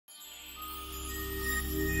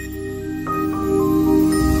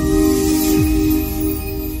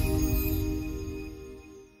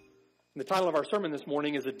title of our sermon this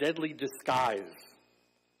morning is A Deadly Disguise.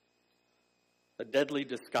 A Deadly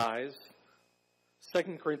Disguise.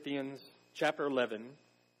 2 Corinthians chapter 11,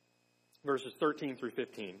 verses 13 through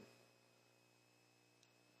 15.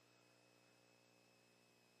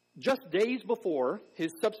 Just days before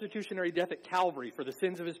his substitutionary death at Calvary for the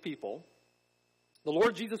sins of his people, the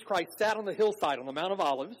Lord Jesus Christ sat on the hillside on the Mount of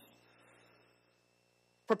Olives,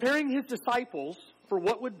 preparing his disciples for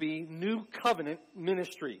what would be new covenant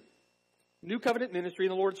ministry. New covenant ministry in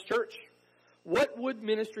the Lord's church. What would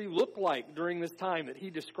ministry look like during this time that he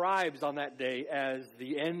describes on that day as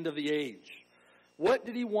the end of the age? What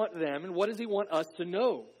did he want them, and what does he want us to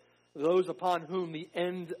know? Those upon whom the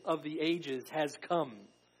end of the ages has come.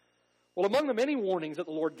 Well, among the many warnings that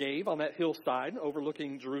the Lord gave on that hillside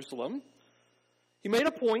overlooking Jerusalem, he made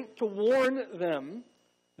a point to warn them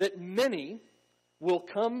that many will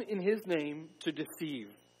come in his name to deceive.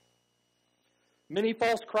 Many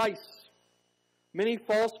false Christs, many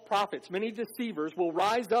false prophets, many deceivers will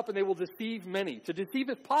rise up and they will deceive many. To deceive,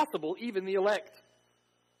 if possible, even the elect.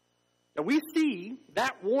 Now we see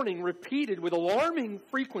that warning repeated with alarming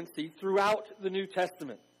frequency throughout the New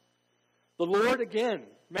Testament. The Lord again,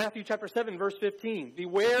 Matthew chapter 7, verse 15,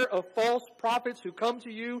 beware of false prophets who come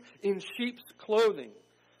to you in sheep's clothing,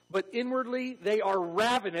 but inwardly they are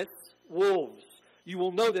ravenous wolves. You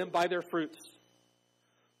will know them by their fruits.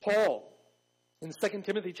 Paul, in 2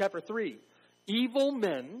 Timothy chapter 3, evil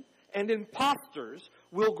men and impostors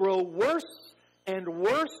will grow worse and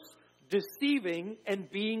worse, deceiving and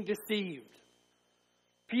being deceived.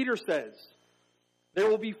 Peter says, there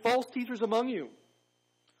will be false teachers among you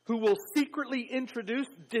who will secretly introduce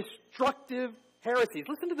destructive heresies.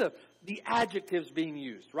 Listen to the adjectives being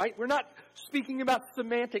used, right? We're not speaking about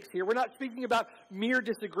semantics here. We're not speaking about mere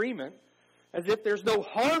disagreement, as if there's no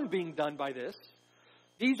harm being done by this.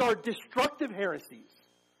 These are destructive heresies.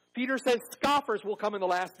 Peter says scoffers will come in the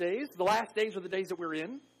last days. The last days are the days that we're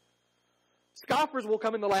in. Scoffers will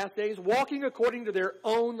come in the last days, walking according to their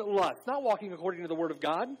own lust, not walking according to the Word of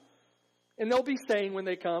God. And they'll be saying when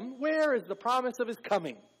they come, where is the promise of his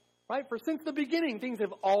coming? Right? For since the beginning, things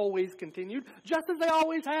have always continued, just as they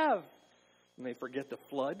always have. And they forget the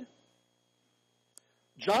flood.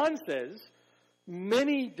 John says,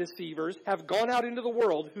 many deceivers have gone out into the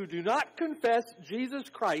world who do not confess Jesus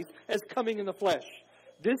Christ as coming in the flesh.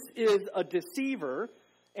 This is a deceiver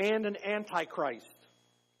and an antichrist.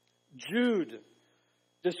 Jude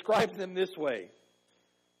describes them this way.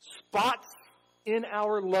 Spots in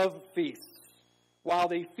our love feasts, while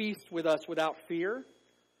they feast with us without fear.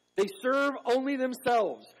 They serve only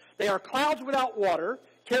themselves. They are clouds without water,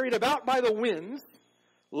 carried about by the winds,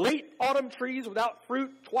 late autumn trees without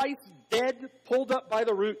fruit, twice dead, pulled up by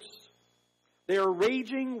the roots. They are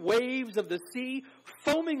raging waves of the sea,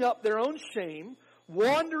 foaming up their own shame,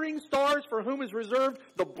 wandering stars for whom is reserved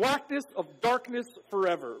the blackness of darkness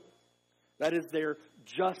forever. That is their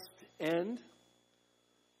just end.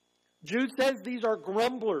 Jude says these are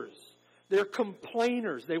grumblers. They're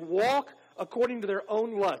complainers. They walk according to their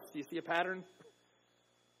own lusts. Do you see a pattern?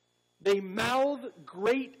 They mouth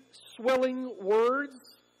great swelling words,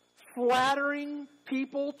 flattering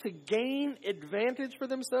people to gain advantage for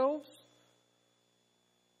themselves.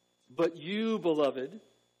 But you, beloved,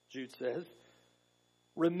 Jude says,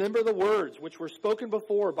 remember the words which were spoken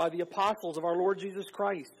before by the apostles of our Lord Jesus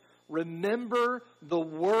Christ. Remember the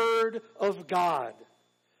word of God.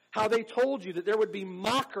 How they told you that there would be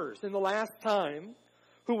mockers in the last time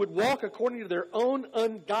who would walk according to their own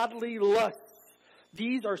ungodly lusts.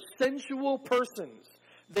 These are sensual persons.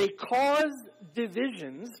 They cause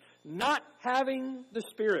divisions, not having the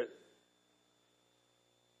Spirit.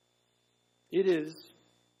 It is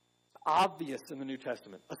obvious in the New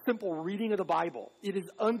Testament, a simple reading of the Bible. It is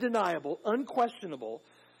undeniable, unquestionable,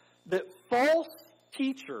 that false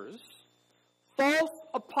teachers, false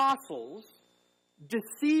apostles,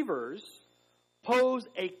 deceivers pose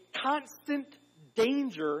a constant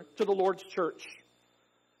danger to the Lord's church.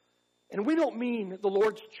 And we don't mean the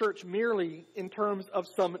Lord's church merely in terms of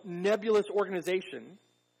some nebulous organization.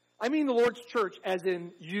 I mean the Lord's church as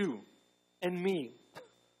in you and me.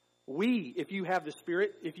 We, if you have the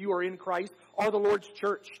Spirit, if you are in Christ, are the Lord's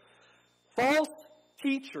church. False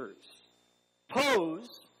teachers pose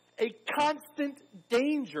a constant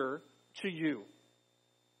danger to you.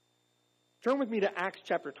 Turn with me to Acts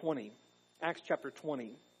chapter 20. Acts chapter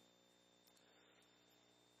 20.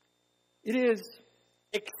 It is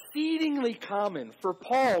exceedingly common for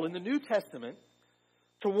Paul in the New Testament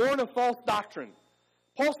to warn of false doctrine.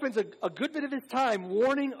 Paul spends a good bit of his time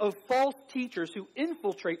warning of false teachers who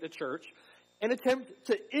infiltrate the church and attempt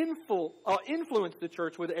to influence the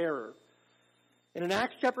church with error. And in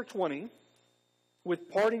Acts chapter 20, with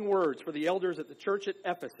parting words for the elders at the church at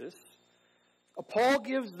Ephesus, Paul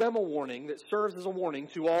gives them a warning that serves as a warning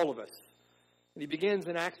to all of us. And he begins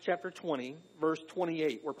in Acts chapter 20, verse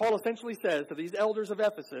 28, where Paul essentially says to these elders of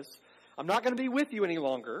Ephesus, I'm not going to be with you any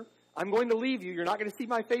longer. I'm going to leave you. You're not going to see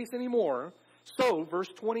my face anymore. So, verse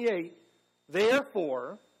 28,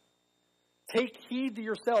 therefore, take heed to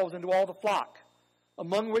yourselves and to all the flock,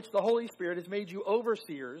 among which the Holy Spirit has made you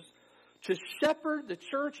overseers, to shepherd the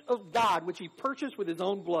church of God, which he purchased with his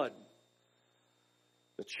own blood.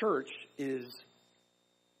 The church is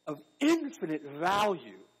of infinite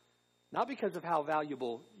value, not because of how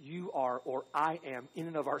valuable you are or I am in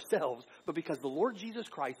and of ourselves, but because the Lord Jesus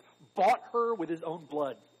Christ bought her with his own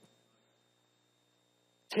blood.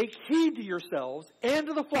 Take heed to yourselves and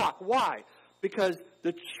to the flock. Why? Because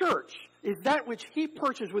the church is that which he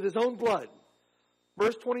purchased with his own blood.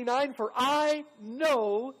 Verse 29, for I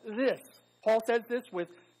know this. Paul says this with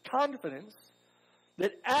confidence,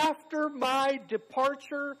 that after my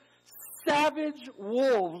departure, savage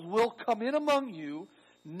wolves will come in among you,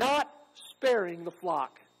 not sparing the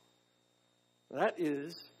flock. That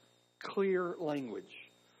is clear language.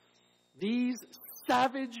 These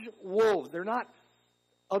savage wolves, they're not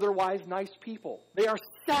otherwise nice people. They are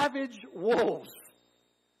savage wolves.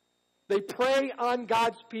 They prey on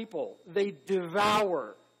God's people. They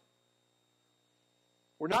devour.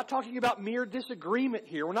 We're not talking about mere disagreement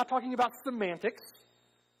here. We're not talking about semantics.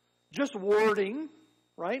 Just wording,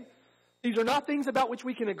 right? These are not things about which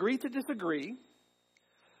we can agree to disagree.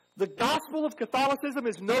 The gospel of Catholicism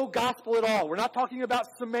is no gospel at all. We're not talking about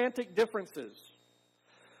semantic differences.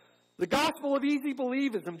 The gospel of easy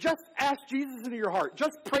believism, just ask Jesus into your heart,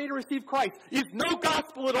 just pray to receive Christ, is no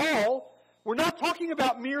gospel at all. We're not talking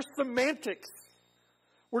about mere semantics.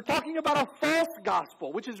 We're talking about a false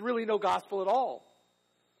gospel, which is really no gospel at all.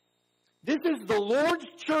 This is the Lord's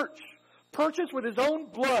church, purchased with his own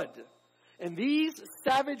blood. And these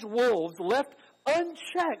savage wolves, left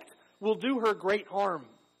unchecked, will do her great harm.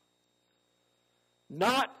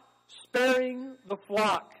 Not sparing the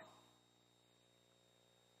flock.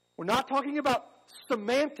 We're not talking about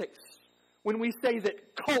semantics when we say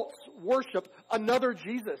that cults worship another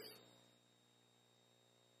Jesus.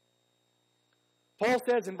 Paul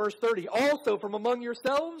says in verse 30, also from among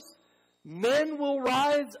yourselves, men will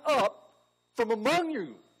rise up from among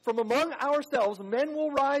you. From among ourselves, men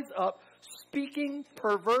will rise up speaking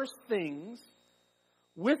perverse things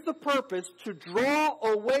with the purpose to draw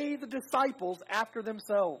away the disciples after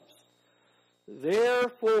themselves.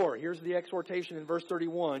 Therefore, here's the exhortation in verse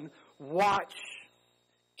 31, watch,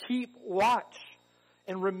 keep watch,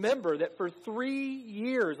 and remember that for 3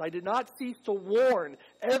 years I did not cease to warn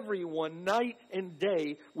everyone night and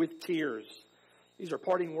day with tears. These are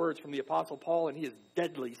parting words from the Apostle Paul, and he is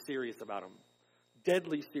deadly serious about them.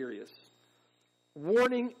 Deadly serious.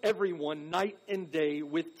 Warning everyone night and day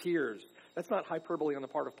with tears. That's not hyperbole on the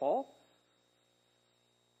part of Paul.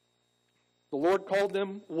 The Lord called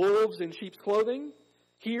them wolves in sheep's clothing.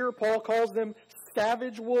 Here, Paul calls them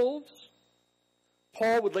savage wolves.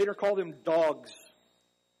 Paul would later call them dogs.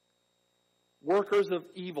 Workers of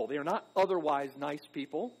evil. They are not otherwise nice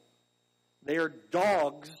people. They are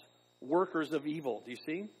dogs, workers of evil. Do you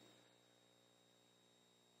see?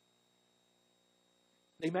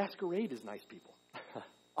 They masquerade as nice people,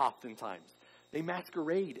 oftentimes. They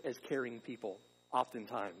masquerade as caring people,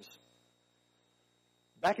 oftentimes.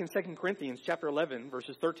 Back in 2 Corinthians chapter 11,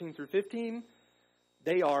 verses 13 through 15,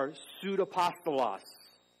 they are pseudopostolos.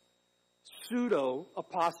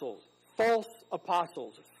 Pseudo-apostles, false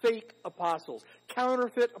apostles, fake apostles,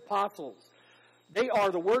 counterfeit apostles. They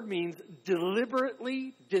are, the word means,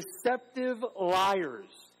 deliberately deceptive liars.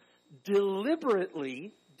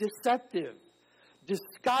 Deliberately deceptive.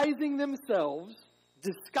 Disguising themselves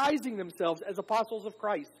as apostles of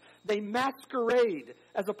Christ. They masquerade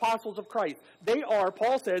as apostles of Christ. They are,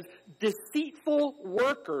 Paul says, deceitful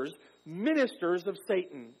workers, ministers of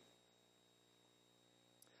Satan.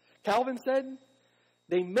 Calvin said,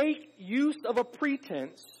 they make use of a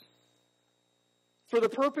pretense for the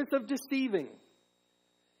purpose of deceiving,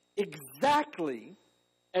 exactly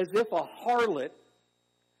as if a harlot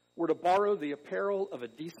were to borrow the apparel of a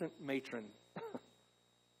decent matron.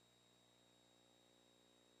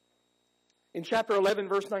 In chapter 11,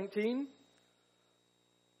 verse 19,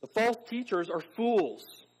 the false teachers are fools.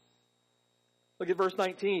 Look at verse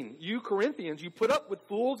 19. You Corinthians, you put up with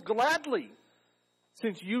fools gladly,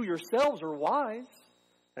 since you yourselves are wise.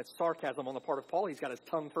 That's sarcasm on the part of Paul. He's got his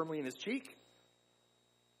tongue firmly in his cheek.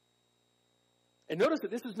 And notice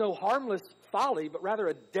that this is no harmless folly, but rather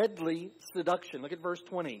a deadly seduction. Look at verse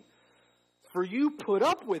 20. For you put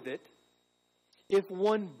up with it if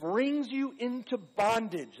one brings you into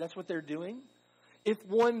bondage, that's what they're doing. If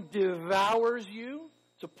one devours you,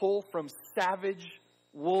 to pull from savage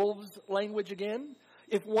wolves language again,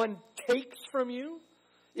 if one takes from you,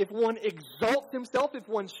 if one exalts himself, if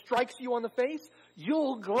one strikes you on the face,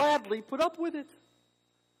 you'll gladly put up with it.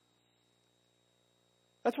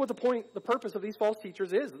 That's what the purpose of these false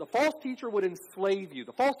teachers is. The false teacher would enslave you.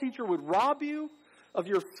 The false teacher would rob you of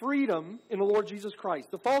your freedom in the Lord Jesus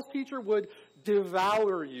Christ. The false teacher would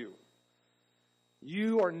devour you.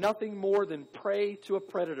 You are nothing more than prey to a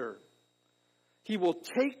predator. He will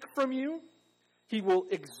take from you. He will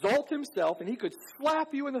exalt himself, and he could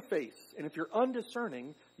slap you in the face. And if you're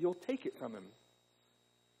undiscerning, you'll take it from him.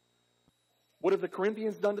 What have the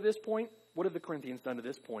Corinthians done to this point? What have the Corinthians done to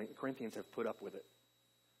this point? The Corinthians have put up with it.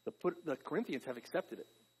 The Corinthians have accepted it.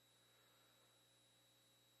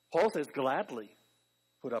 Paul says gladly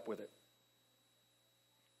put up with it.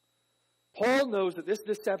 Paul knows that this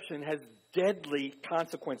deception has deadly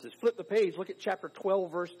consequences. Flip the page. Look at chapter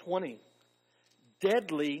 12, verse 20.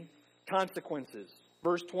 Deadly consequences.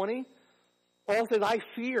 Verse 20, Paul says, I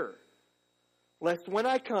fear, lest when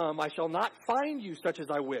I come, I shall not find you such as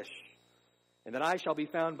I wish, and that I shall be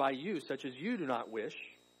found by you such as you do not wish.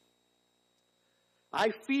 I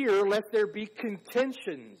fear lest there be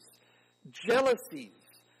contentions, jealousies,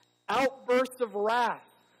 outbursts of wrath,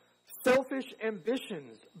 selfish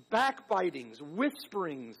ambitions, backbitings,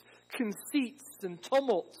 whisperings, conceits, and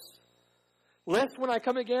tumults. Lest when I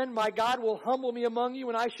come again, my God will humble me among you,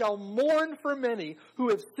 and I shall mourn for many who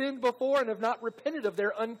have sinned before and have not repented of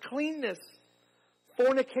their uncleanness,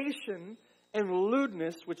 fornication, and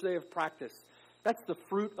lewdness which they have practiced. That's the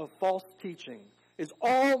fruit of false teaching, is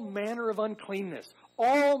all manner of uncleanness,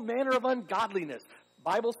 all manner of ungodliness. The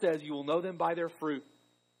Bible says you will know them by their fruit.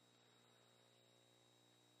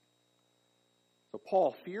 So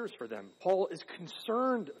Paul fears for them. Paul is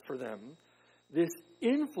concerned for them. This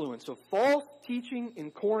influence of false teaching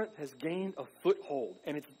in Corinth has gained a foothold,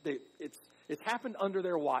 and it's happened under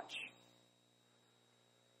their watch.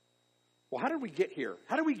 Well, how did we get here?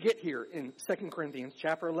 How did we get here in 2 Corinthians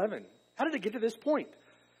chapter 11? How did it get to this point?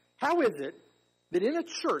 How is it that in a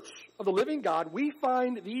church of the living God, we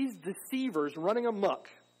find these deceivers running amok,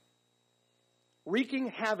 wreaking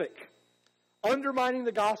havoc, undermining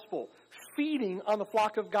the gospel, feeding on the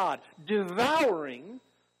flock of God, devouring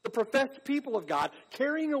the professed people of God,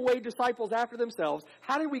 carrying away disciples after themselves?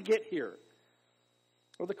 How did we get here?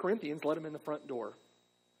 Well, the Corinthians let them in the front door.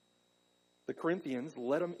 The Corinthians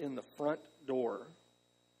let them in the front door.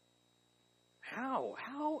 How?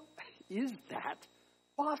 How is that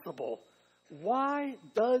possible? Why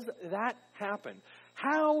does that happen?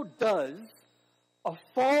 How does a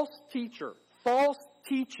false teacher, false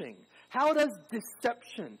teaching, how does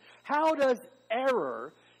deception, how does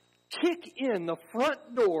error kick in the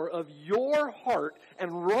front door of your heart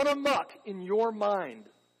and run amok in your mind?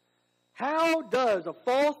 How does a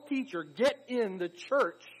false teacher get in the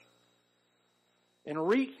church and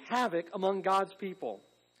wreak havoc among God's people?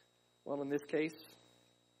 Well, in this case,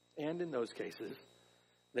 and in those cases,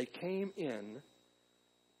 they came in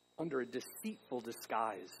under a deceitful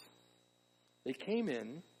disguise. They came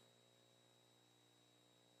in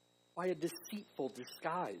by a deceitful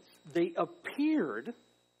disguise. They appeared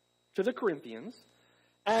to the Corinthians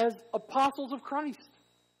as apostles of Christ.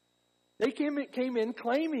 They came in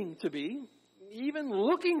claiming to be, even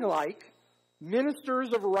looking like,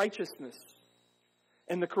 ministers of righteousness.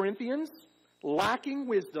 And the Corinthians, lacking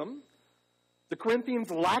wisdom, the Corinthians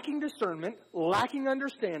lacking discernment, lacking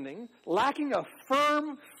understanding, lacking a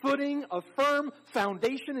firm footing, a firm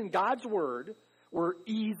foundation in God's Word, were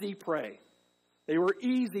easy prey. They were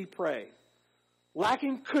easy prey.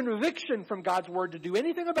 Lacking conviction from God's Word to do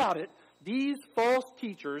anything about it, these false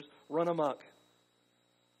teachers run amok.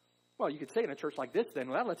 Well, you could say in a church like this then,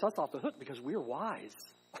 well, that lets us off the hook because we're wise.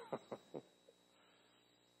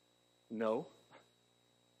 No.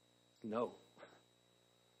 No.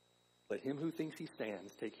 Let him who thinks he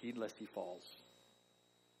stands take heed lest he falls.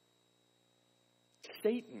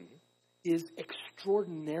 Satan is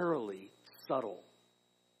extraordinarily subtle.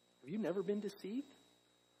 Have you never been deceived?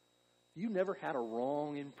 You never had a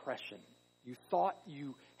wrong impression. You thought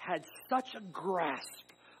you had such a grasp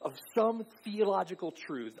of some theological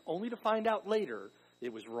truth, only to find out later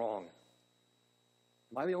it was wrong.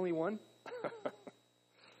 Am I the only one?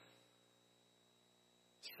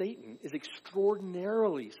 Satan is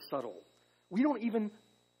extraordinarily subtle. We don't even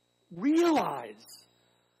realize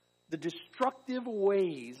the destructive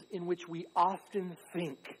ways in which we often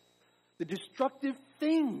think. The destructive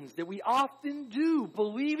things that we often do,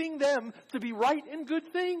 believing them to be right and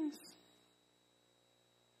good things.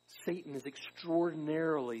 Satan is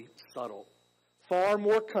extraordinarily subtle, far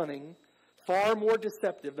more cunning, far more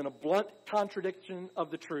deceptive than a blunt contradiction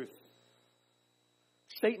of the truth.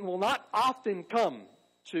 Satan will not often come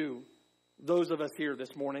to those of us here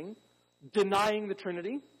this morning denying the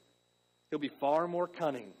Trinity. He'll be far more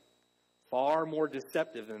cunning, far more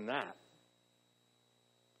deceptive than that.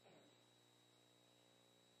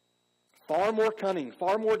 Far more cunning,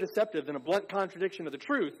 far more deceptive than a blunt contradiction of the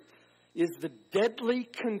truth is the deadly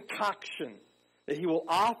concoction that he will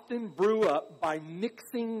often brew up by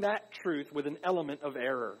mixing that truth with an element of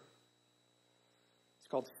error. It's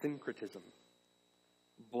called syncretism.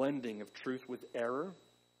 Blending of truth with error.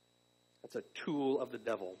 That's a tool of the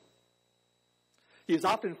devil. He is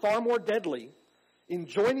often far more deadly in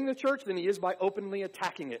joining the church than he is by openly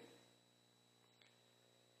attacking it.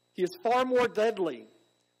 He is far more deadly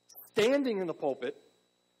standing in the pulpit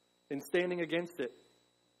than standing against it.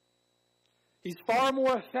 He's far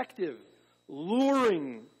more effective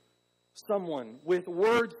luring someone with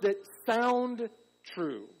words that sound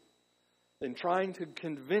true than trying to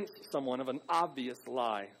convince someone of an obvious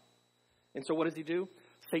lie. And so what does he do?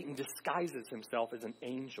 Satan disguises himself as an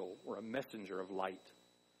angel or a messenger of light.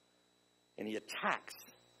 And he attacks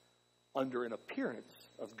under an appearance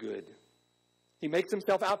of good. He makes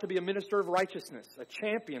himself out to be a minister of righteousness, a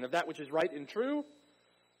champion of that which is right and true,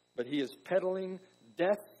 but he is peddling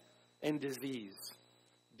death and disease,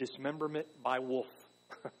 dismemberment by wolf.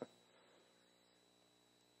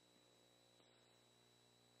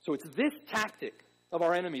 So it's this tactic of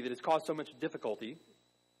our enemy that has caused so much difficulty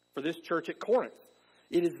for this church at Corinth.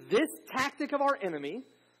 It is this tactic of our enemy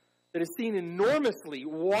that has seen enormously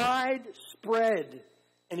widespread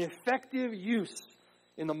and effective use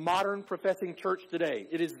in the modern professing church today.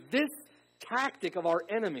 It is this tactic of our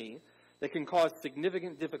enemy that can cause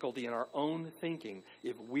significant difficulty in our own thinking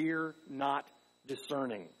if we're not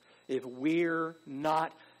discerning, if we're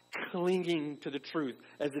not clinging to the truth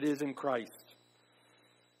as it is in Christ.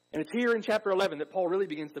 And it's here in chapter 11 that Paul really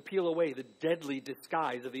begins to peel away the deadly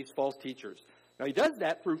disguise of these false teachers. Now he does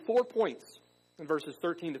that through 4 points in verses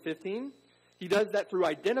 13 to 15. He does that through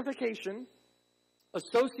identification,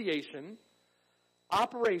 association,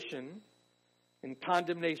 operation, and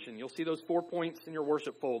condemnation. You'll see those 4 points in your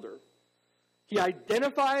worship folder. He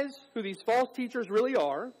identifies who these false teachers really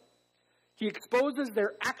are. He exposes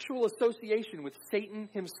their actual association with Satan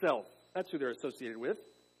himself. That's who they're associated with.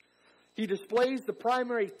 He displays the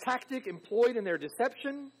primary tactic employed in their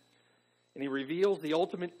deception, and he reveals the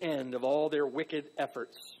ultimate end of all their wicked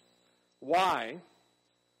efforts. Why?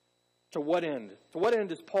 To what end? To what end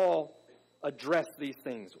does Paul address these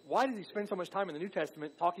things? Why does he spend so much time in the New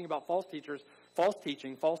Testament talking about false teachers, false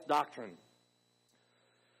teaching, false doctrine?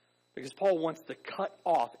 Because Paul wants to cut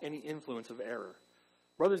off any influence of error.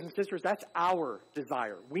 Brothers and sisters, that's our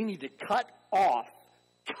desire. We need to cut off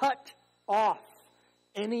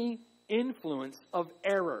any influence of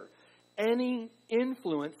error, any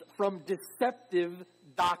influence from deceptive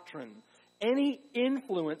doctrine, any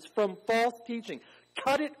influence from false teaching.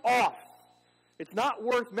 Cut it off. It's not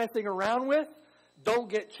worth messing around with. Don't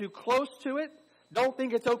get too close to it. Don't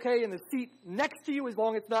think it's okay in the seat next to you as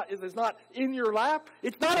long as it's not in your lap.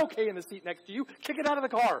 It's not okay in the seat next to you. Kick it out of the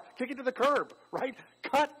car. Kick it to the curb, right?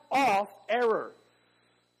 Cut off error.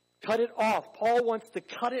 Cut it off. Paul wants to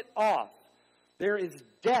cut it off. There is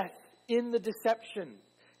death in the deception,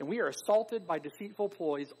 and we are assaulted by deceitful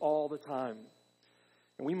ploys all the time.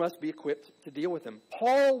 And we must be equipped to deal with them.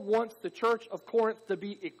 Paul wants the church of Corinth to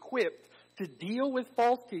be equipped to deal with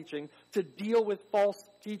false teaching, to deal with false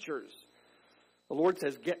teachers. The Lord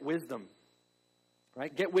says, get wisdom.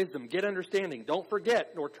 Right? Get wisdom, get understanding. Don't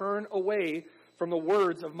forget nor turn away from the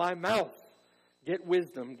words of my mouth. Get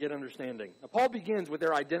wisdom, get understanding. Now, Paul begins with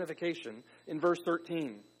their identification in verse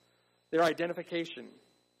 13. Their identification.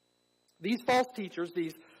 These false teachers,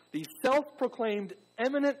 these self-proclaimed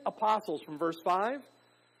eminent apostles from verse 5,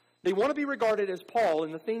 they want to be regarded as Paul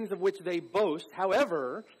in the things of which they boast.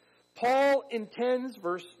 However, Paul intends,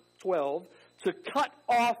 verse 12, to cut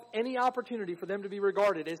off any opportunity for them to be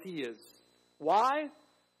regarded as he is. Why?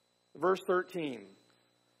 Verse 13.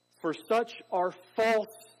 For such are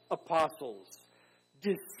false apostles,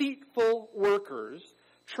 deceitful workers,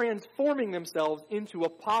 transforming themselves into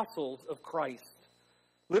apostles of Christ.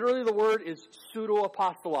 Literally the word is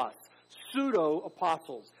pseudo-apostolos.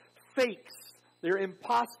 Pseudo-apostles. Fakes. They're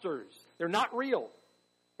imposters. They're not real.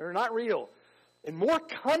 They're not real. And more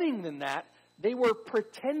cunning than that, they were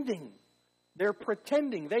pretending. They're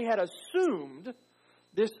pretending. They had assumed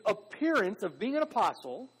this appearance of being an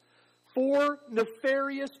apostle for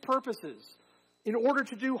nefarious purposes, in order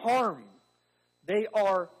to do harm. They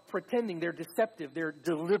are pretending, they're deceptive, they're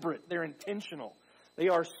deliberate, they're intentional. They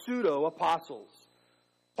are pseudo-apostles.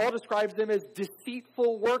 Paul describes them as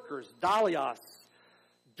deceitful workers, dalios,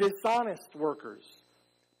 dishonest workers,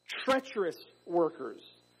 treacherous workers.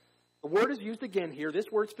 The word is used again here, this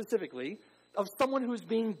word specifically, of someone who's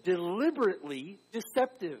being deliberately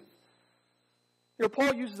deceptive. You know,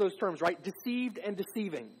 Paul uses those terms, right? Deceived and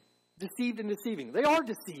deceiving. Deceived and deceiving. They are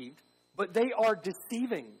deceived, but they are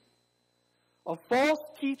deceiving. A false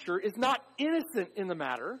teacher is not innocent in the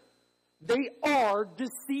matter. They are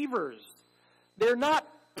deceivers. They're not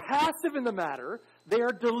passive in the matter. They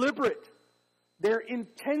are deliberate. They're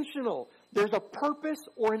intentional. There's a purpose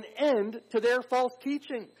or an end to their false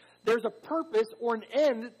teaching. There's a purpose or an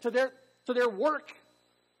end to their work.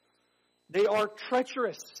 They are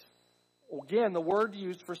treacherous. Again, the word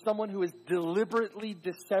used for someone who is deliberately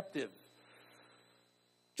deceptive.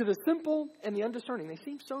 To the simple and the undiscerning, they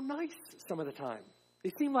seem so nice some of the time.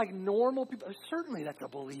 They seem like normal people. Certainly that's a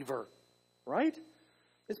believer, right?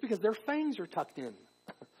 It's because their fangs are tucked in.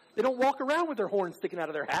 They don't walk around with their horns sticking out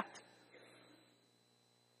of their hat.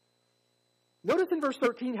 Notice in verse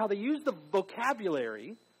 13 how they use the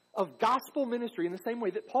vocabulary of gospel ministry in the same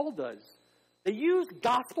way that Paul does. They use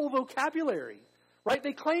gospel vocabulary, right?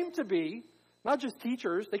 They claim to be not just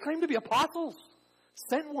teachers, they claim to be apostles,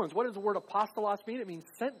 sent ones. What does the word apostolos mean? It means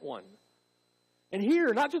sent one. And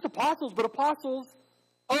here, not just apostles, but apostles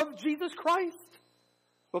of Jesus Christ.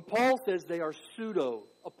 But Paul says they are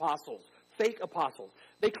pseudo-apostles, fake apostles.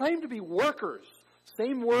 They claim to be workers,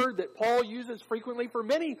 same word that Paul uses frequently for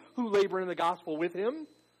many who labor in the gospel with him.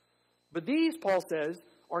 But these, Paul says,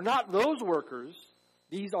 are not those workers.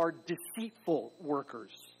 These are deceitful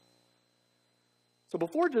workers. So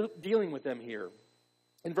before dealing with them here,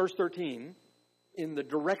 in verse 13, in the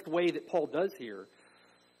direct way that Paul does here,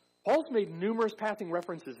 Paul's made numerous passing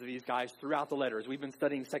references to these guys throughout the letters. We've been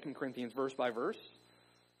studying 2 Corinthians verse by verse.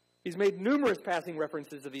 He's made numerous passing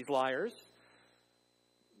references to these liars.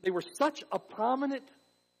 They were such a prominent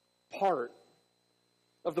part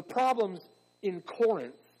of the problems in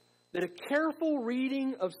Corinth that a careful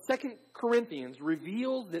reading of 2 Corinthians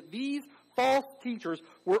reveals that these false teachers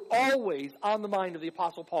were always on the mind of the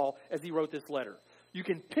Apostle Paul as he wrote this letter. You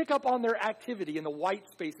can pick up on their activity in the white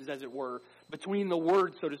spaces, as it were, between the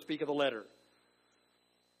words, so to speak, of the letter.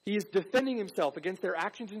 He is defending himself against their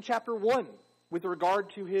actions in chapter 1 with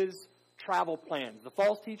regard to his travel plans. The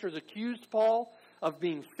false teachers accused Paul of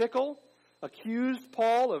being fickle, accused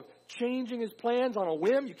Paul of changing his plans on a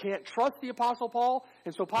whim. You can't trust the Apostle Paul.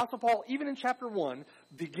 And so Apostle Paul, even in chapter 1,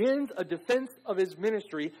 begins a defense of his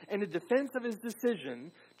ministry and a defense of his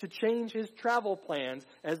decision to change his travel plans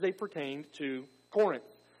as they pertained to Corinth.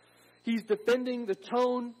 He's defending the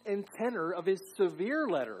tone and tenor of his severe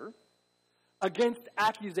letter against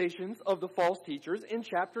accusations of the false teachers in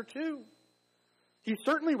chapter 2. He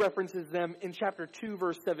certainly references them in chapter 2,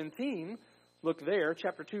 verse 17. Look there,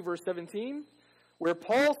 chapter 2, verse 17, where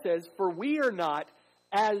Paul says, "For we are not,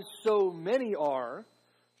 as so many are,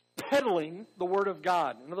 peddling the word of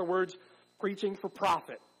God." In other words, preaching for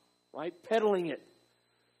profit, right? Peddling it.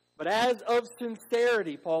 "But as of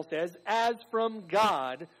sincerity," Paul says, "as from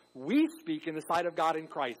God, we speak in the sight of God in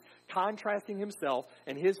Christ," contrasting himself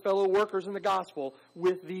and his fellow workers in the gospel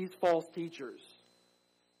with these false teachers.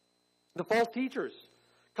 The false teachers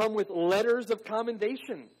come with letters of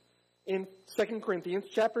commendation in 2 Corinthians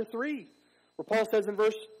chapter 3, where Paul says in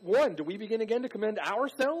verse 1, "Do we begin again to commend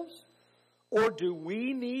ourselves? Or do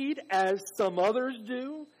we need, as some others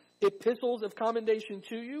do, epistles of commendation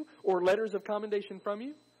to you, or letters of commendation from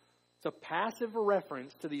you?" It's a passive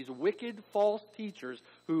reference to these wicked false teachers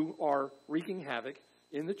who are wreaking havoc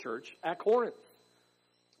in the church at Corinth.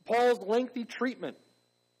 Paul's lengthy treatment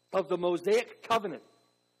of the Mosaic covenant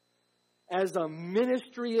as a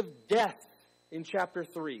ministry of death in chapter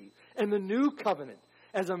 3, and the new covenant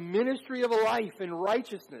as a ministry of life and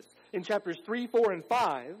righteousness in chapters 3, 4, and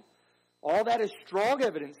 5, all that is strong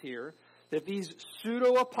evidence here that these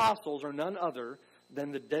pseudo-apostles are none other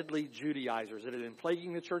than the deadly Judaizers that have been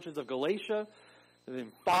plaguing the churches of Galatia, that have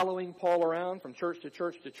been following Paul around from church to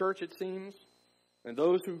church to church, it seems, and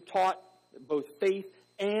those who taught both faith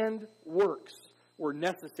and works were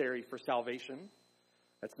necessary for salvation.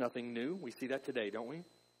 That's nothing new. We see that today, don't we?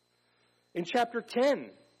 In chapter 10,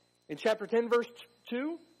 verse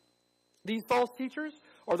 2, these false teachers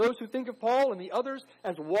are those who think of Paul and the others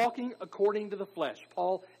as walking according to the flesh.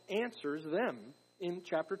 Paul answers them in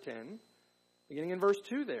chapter 10, beginning in verse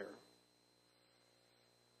 2 there.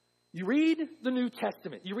 You read the New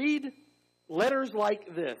Testament. You read letters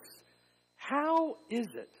like this. How is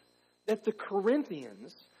it that the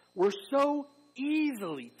Corinthians were so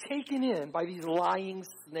easily taken in by these lying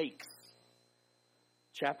snakes.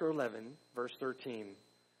 Chapter 11, verse 13.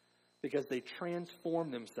 Because they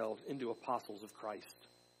transform themselves into apostles of Christ.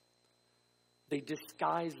 They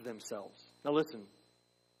disguise themselves. Now listen.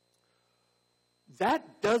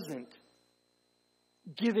 That doesn't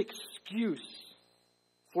give excuse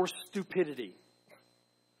for stupidity.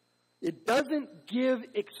 It doesn't give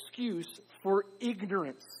excuse for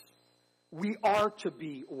ignorance. We are to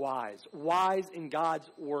be wise. Wise in God's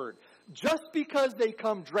word. Just because they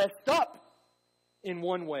come dressed up in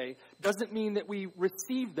one way doesn't mean that we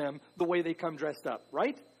receive them the way they come dressed up,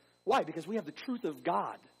 right? Why? Because we have the truth of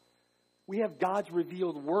God. We have God's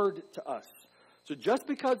revealed word to us. So just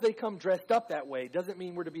because they come dressed up that way doesn't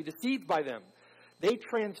mean we're to be deceived by them. They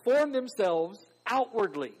transform themselves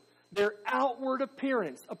outwardly. Their outward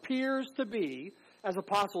appearance appears to be as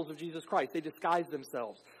apostles of Jesus Christ. They disguise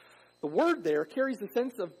themselves. The word there carries the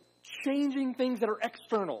sense of changing things that are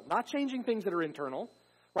external, not changing things that are internal.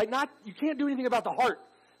 Right? You can't do anything about the heart.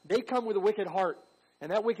 They come with a wicked heart.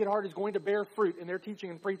 And that wicked heart is going to bear fruit in their teaching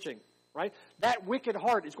and preaching. Right? That wicked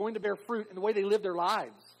heart is going to bear fruit in the way they live their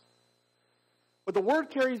lives. But the word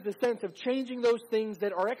carries the sense of changing those things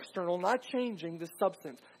that are external, not changing the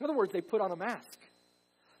substance. In other words, they put on a mask.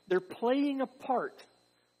 They're playing a part.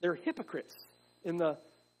 They're hypocrites in the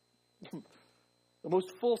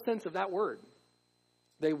most full sense of that word.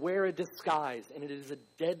 They wear a disguise, and it is a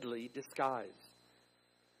deadly disguise.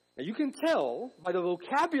 Now you can tell by the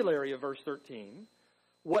vocabulary of verse 13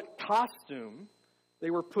 what costume they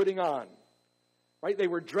were putting on. Right? They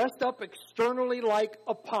were dressed up externally like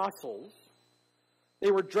apostles.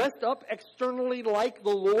 They were dressed up externally like the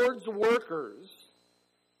Lord's workers.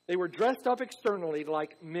 They were dressed up externally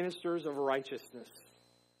like ministers of righteousness.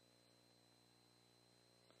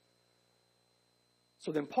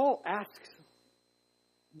 So then Paul asks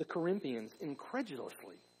the Corinthians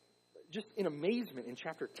incredulously, just in amazement in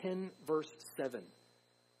chapter 10, verse 7.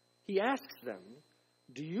 He asks them,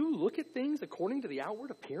 do you look at things according to the outward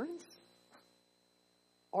appearance?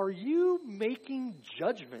 Are you making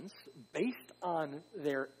judgments based on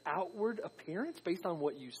their outward appearance, based on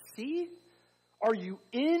what you see? Are you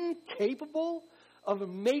incapable of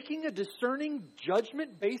making a discerning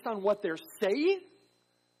judgment based on what they're saying?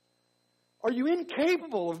 Are you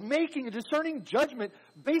incapable of making a discerning judgment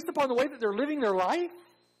based upon the way that they're living their life?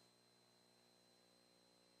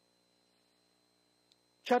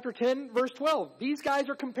 Chapter 10, verse 12. These guys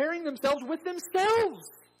are comparing themselves with themselves.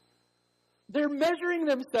 They're measuring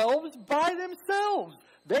themselves by themselves.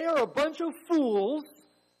 They are a bunch of fools,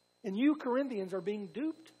 and you Corinthians are being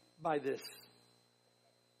duped by this.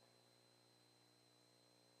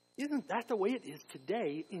 Isn't that the way it is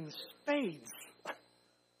today in spades?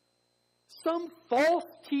 Some false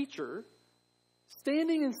teacher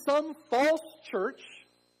standing in some false church,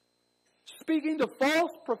 speaking to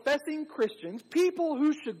false professing Christians, people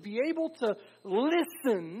who should be able to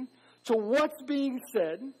listen to what's being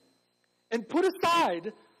said and put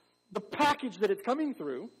aside the package that it's coming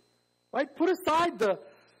through, right? Put aside the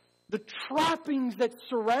trappings that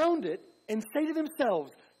surround it and say to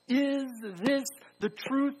themselves, is this the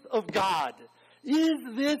truth of God? Is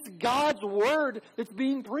this God's word that's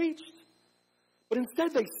being preached? But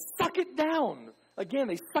instead they suck it down. Again,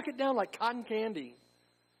 they suck it down like cotton candy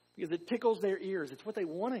because it tickles their ears. It's what they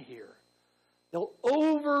want to hear. They'll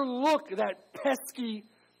overlook that pesky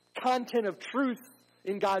content of truth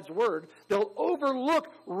in God's word. They'll overlook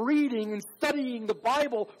reading and studying the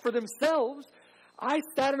Bible for themselves. I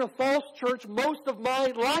sat in a false church most of my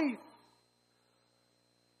life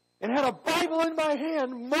and had a Bible in my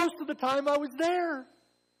hand most of the time I was there.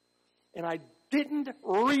 And I didn't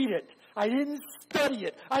read it. I didn't study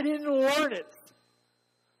it. I didn't learn it.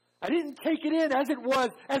 I didn't take it in as it was,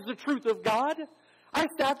 as the truth of God. I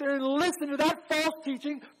sat there and listened to that false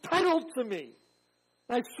teaching peddled to me.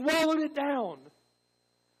 And I swallowed it down.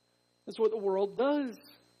 That's what the world does.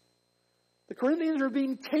 The Corinthians are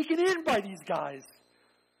being taken in by these guys.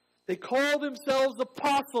 They call themselves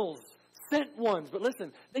apostles, sent ones. But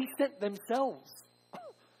listen, they sent themselves.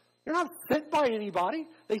 They're not sent by anybody.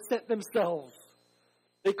 They sent themselves.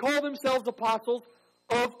 They call themselves apostles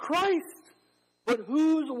of Christ. But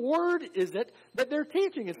whose word is it that they're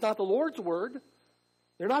teaching? It's not the Lord's word.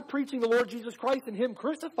 They're not preaching the Lord Jesus Christ and Him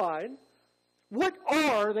crucified. What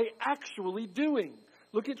are they actually doing?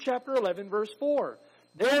 Look at chapter 11, verse 4.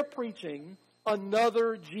 They're preaching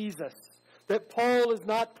another Jesus that Paul is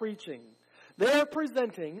not preaching. They're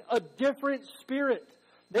presenting a different spirit.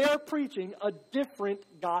 They are preaching a different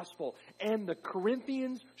gospel. And the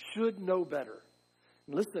Corinthians should know better.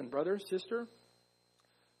 Listen, brother, sister,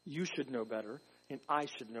 you should know better, and I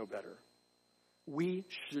should know better. We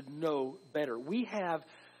should know better. We have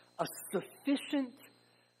a sufficient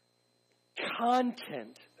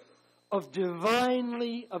content of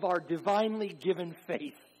our divinely given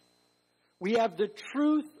faith. We have the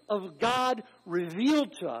truth of God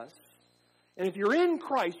revealed to us. And if you're in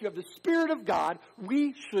Christ, you have the Spirit of God,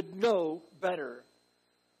 we should know better.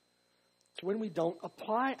 It's when we don't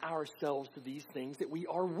apply ourselves to these things that we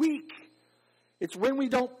are weak. It's when we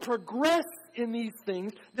don't progress in these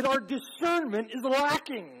things that our discernment is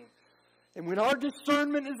lacking. And when our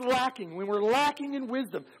discernment is lacking, when we're lacking in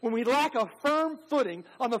wisdom, when we lack a firm footing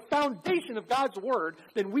on the foundation of God's Word,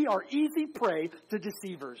 then we are easy prey to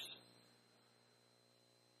deceivers.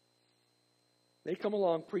 They come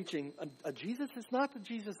along preaching a Jesus that's not the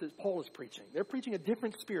Jesus that Paul is preaching. They're preaching a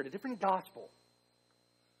different spirit, a different gospel.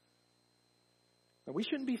 And we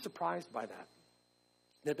shouldn't be surprised by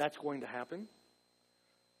that that's going to happen.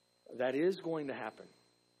 That is going to happen.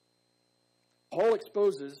 Paul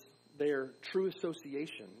exposes their true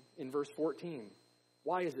association in verse 14.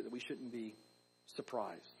 Why is it that we shouldn't be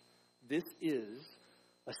surprised? This is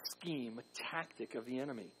a scheme, a tactic of the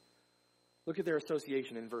enemy. Look at their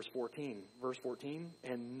association in verse 14. Verse 14,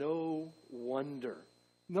 and no wonder.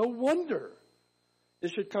 No wonder.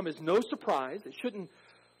 This should come as no surprise. It shouldn't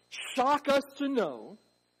shock us to know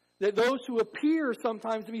that those who appear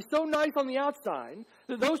sometimes to be so nice on the outside,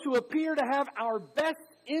 that those who appear to have our best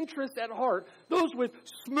interests at heart, those with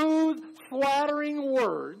smooth, flattering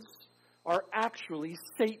words, are actually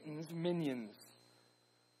Satan's minions.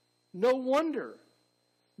 No wonder.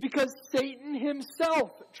 Because Satan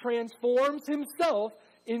himself transforms himself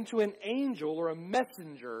into an angel or a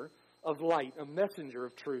messenger of light, a messenger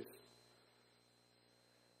of truth.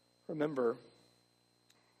 Remember,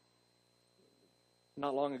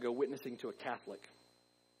 not long ago, witnessing to a Catholic.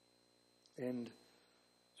 And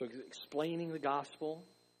so explaining the gospel,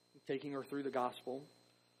 taking her through the gospel.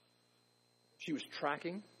 She was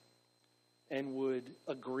tracking and would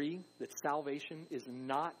agree that salvation is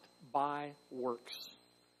not by works.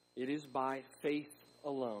 It is by faith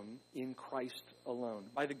alone, in Christ alone,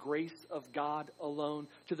 by the grace of God alone,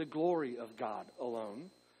 to the glory of God alone.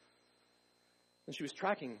 And she was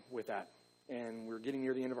tracking with that. And we're getting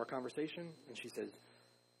near the end of our conversation, and she says,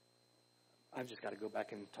 I've just got to go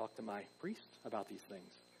back and talk to my priest about these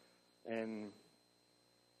things. And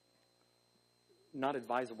not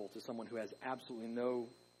advisable to someone who has absolutely no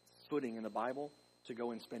footing in the Bible to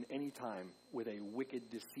go and spend any time with a wicked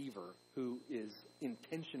deceiver who is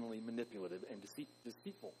intentionally manipulative and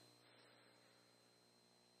deceitful.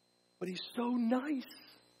 But he's so nice.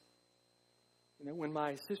 You know, when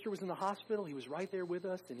my sister was in the hospital, he was right there with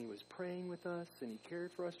us, and he was praying with us, and he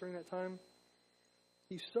cared for us during that time.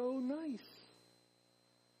 He's so nice.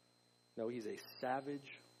 No, he's a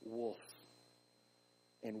savage wolf,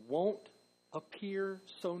 and won't appear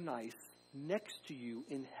so nice next to you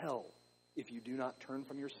in hell if you do not turn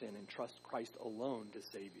from your sin and trust Christ alone to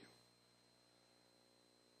save you.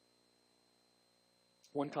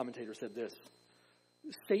 One commentator said this: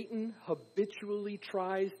 Satan habitually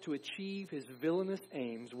tries to achieve his villainous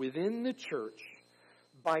aims within the church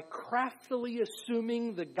by craftily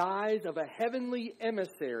assuming the guise of a heavenly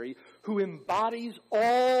emissary who embodies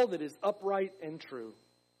all that is upright and true.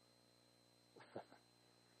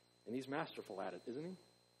 And he's masterful at it, isn't he?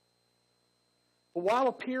 But while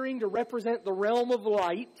appearing to represent the realm of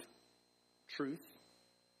light, truth,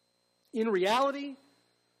 in reality,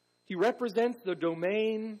 he represents the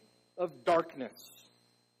domain of darkness,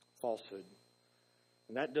 falsehood.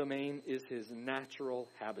 And that domain is his natural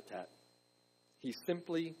habitat. He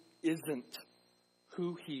simply isn't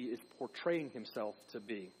who he is portraying himself to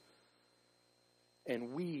be.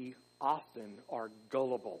 And we often are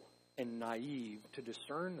gullible and naive to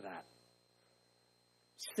discern that.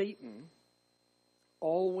 Satan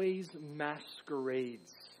always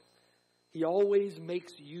masquerades. He always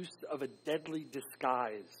makes use of a deadly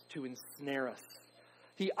disguise to ensnare us.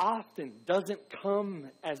 He often doesn't come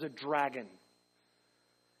as a dragon.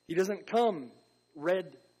 He doesn't come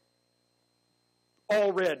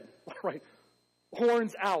all red, right?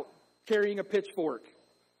 Horns out, carrying a pitchfork.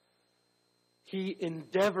 He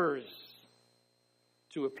endeavors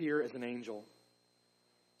to appear as an angel.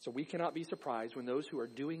 So we cannot be surprised when those who are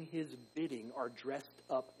doing his bidding are dressed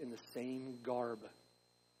up in the same garb,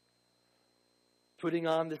 putting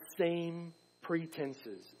on the same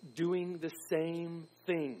pretenses, doing the same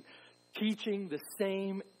thing, teaching the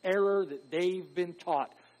same error that they've been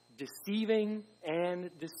taught, deceiving and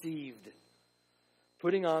deceived,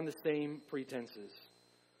 putting on the same pretenses.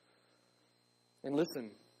 And listen,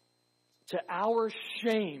 to our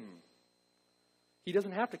shame, He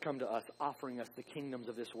doesn't have to come to us offering us the kingdoms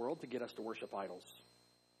of this world to get us to worship idols,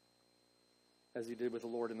 as he did with the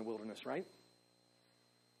Lord in the wilderness, right?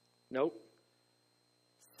 Nope.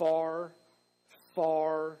 Far,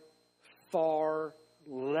 far, far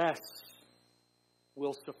less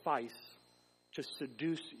will suffice to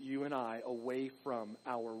seduce you and I away from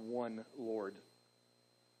our one Lord.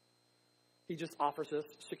 He just offers us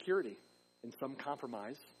security in some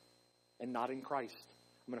compromise and not in Christ.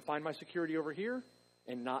 I'm going to find my security over here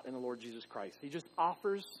and not in the Lord Jesus Christ. He just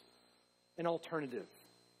offers an alternative,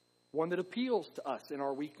 one that appeals to us in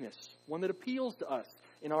our weakness, one that appeals to us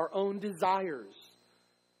in our own desires.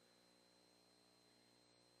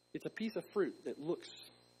 It's a piece of fruit that looks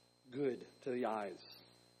good to the eyes,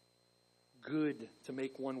 good to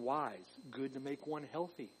make one wise, good to make one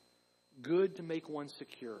healthy, good to make one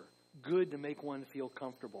secure, good to make one feel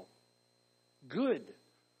comfortable, good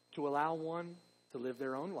to allow one to live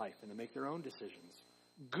their own life and to make their own decisions,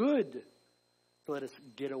 good to let us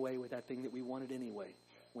get away with that thing that we wanted anyway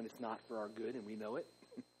when it's not for our good and we know it.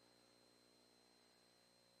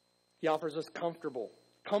 He offers us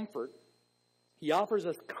comfort. He offers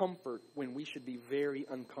us comfort when we should be very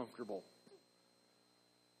uncomfortable.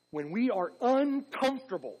 When we are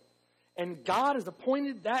uncomfortable and God has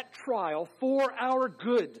appointed that trial for our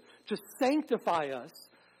good to sanctify us,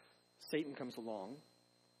 Satan comes along,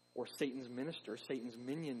 or Satan's minister, Satan's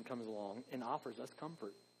minion comes along and offers us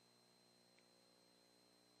comfort.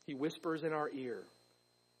 He whispers in our ear,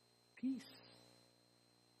 peace,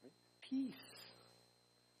 right? Peace.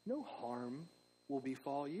 No harm will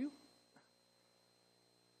befall you.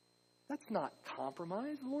 That's not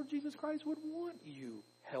compromise. The Lord Jesus Christ would want you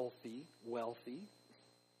healthy, wealthy.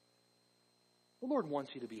 The Lord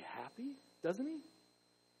wants you to be happy, doesn't he?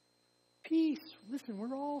 Peace. Listen,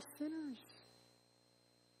 we're all sinners.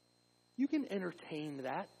 You can entertain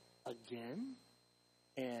that again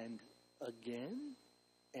and again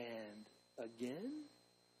and again.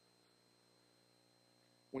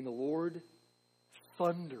 When the Lord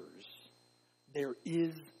thunders, there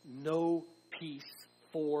is no peace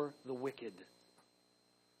for the wicked.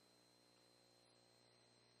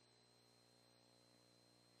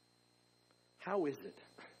 How is it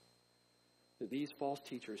that these false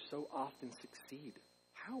teachers so often succeed?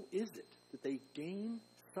 How is it that they gain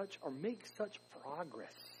such or make such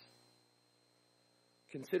progress?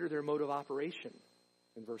 Consider their mode of operation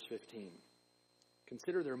in verse 15.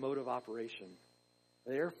 Consider their mode of operation.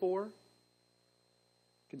 Therefore,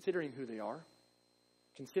 considering who they are,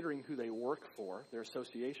 considering who they work for, their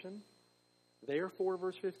association, therefore,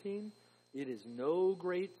 verse 15, it is no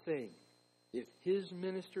great thing if his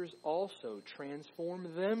ministers also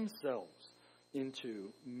transform themselves into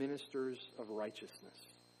ministers of righteousness.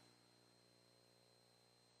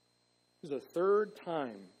 This is the third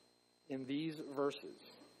time in these verses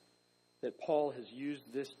that Paul has used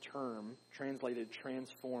this term, translated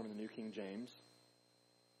transform in the New King James.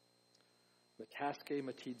 Metaske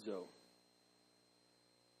matizo.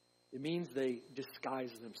 It means they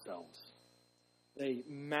disguise themselves. They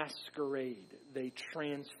masquerade. They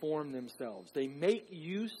transform themselves. They make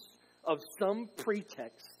use of some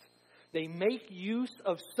pretext. They make use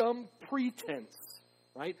of some pretense,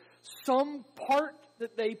 right? Some part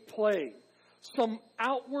that they play, some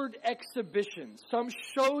outward exhibition, some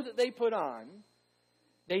show that they put on.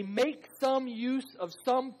 They make some use of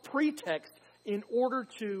some pretext in order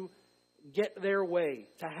to get their way,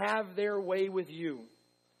 to have their way with you,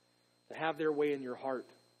 to have their way in your heart.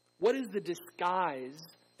 What is the disguise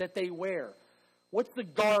that they wear? What's the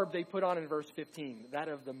garb they put on in verse 15? That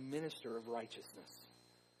of the minister of righteousness.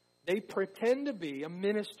 They pretend to be a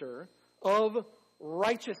minister of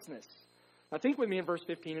righteousness. Now think with me in verse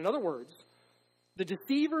 15. In other words, the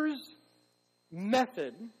deceiver's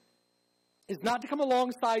method is not to come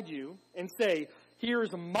alongside you and say,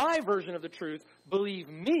 here's my version of the truth, believe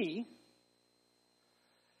me.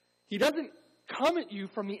 He doesn't come at you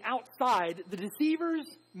from the outside. The deceiver's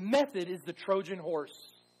method is the Trojan horse.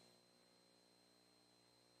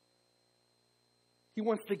 He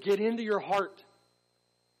wants to get into your heart.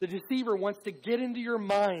 The deceiver wants to get into your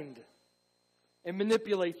mind and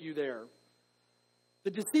manipulate you there.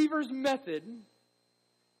 The deceiver's method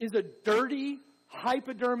is a dirty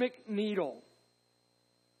hypodermic needle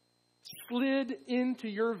slid into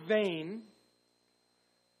your vein,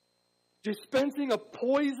 dispensing a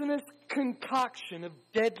poisonous concoction of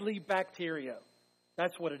deadly bacteria.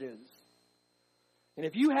 That's what it is. And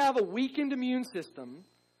if you have a weakened immune system,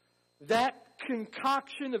 that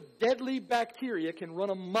concoction of deadly bacteria can run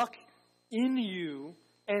amok in you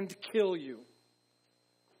and kill you.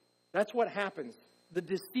 That's what happens. The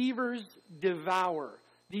deceivers devour.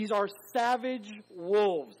 These are savage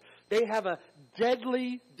wolves. They have a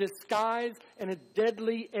deadly disguise and a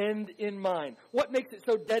deadly end in mind. What makes it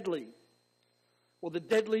so deadly? Well, the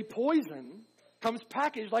deadly poison comes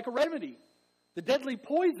packaged like a remedy. The deadly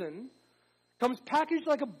poison comes packaged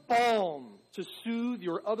like a balm to soothe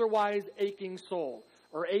your otherwise aching soul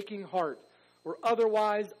or aching heart or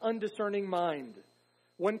otherwise undiscerning mind.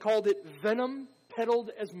 One called it venom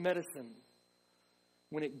peddled as medicine.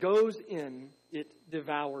 When it goes in, it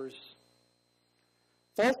devours.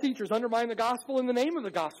 False teachers undermine the gospel in the name of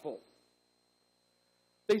the gospel.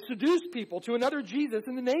 They seduce people to another Jesus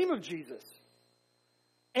in the name of Jesus.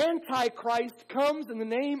 Antichrist comes in the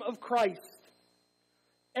name of Christ.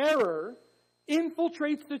 Error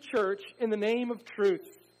infiltrates the church in the name of truth.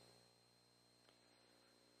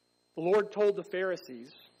 The Lord told the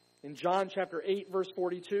Pharisees in John chapter 8, verse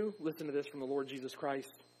 42, listen to this from the Lord Jesus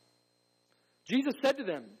Christ. Jesus said to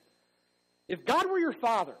them, if God were your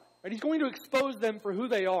Father, and He's going to expose them for who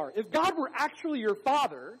they are. If God were actually your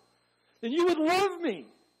Father, then you would love me.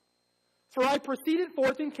 For I proceeded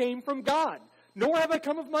forth and came from God. Nor have I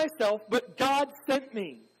come of myself, but God sent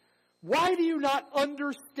me. Why do you not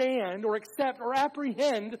understand or accept or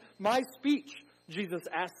apprehend my speech? Jesus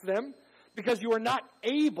asked them. Because you are not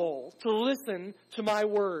able to listen to my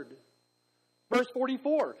word. Verse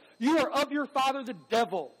 44. You are of your father the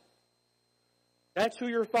devil. That's who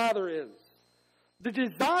your father is. The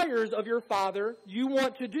desires of your father you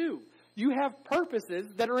want to do. You have purposes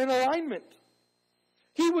that are in alignment.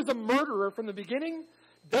 He was a murderer from the beginning,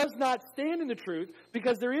 does not stand in the truth,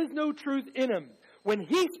 because there is no truth in him. When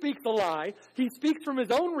he speaks a lie, he speaks from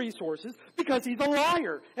his own resources, because he's a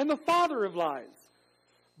liar and the father of lies.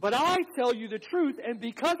 But I tell you the truth, and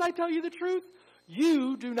because I tell you the truth,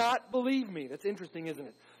 you do not believe me. That's interesting, isn't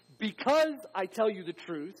it? Because I tell you the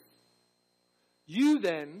truth, you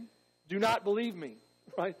then do not believe me,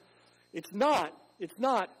 right? It's not,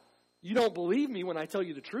 you don't believe me when I tell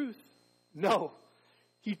you the truth. No.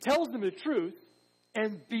 He tells them the truth,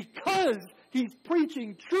 and because he's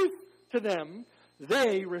preaching truth to them,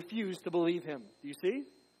 they refuse to believe him. Do you see?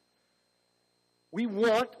 We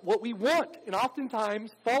want what we want. And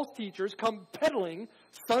oftentimes, false teachers come peddling,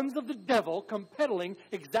 sons of the devil come peddling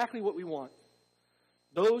exactly what we want.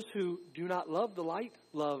 Those who do not love the light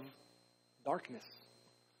love darkness.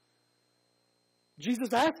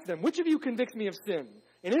 Jesus asked them, which of you convicts me of sin?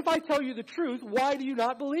 And if I tell you the truth, why do you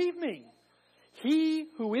not believe me? He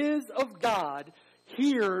who is of God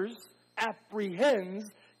hears,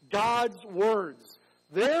 apprehends God's words.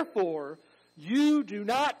 Therefore, you do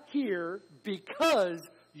not hear because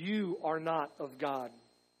you are not of God.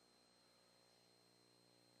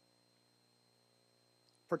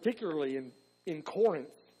 Particularly in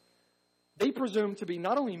Corinth, they presume to be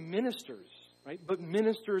not only ministers, right, but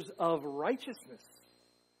ministers of righteousness.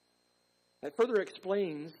 That further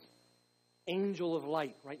explains angel of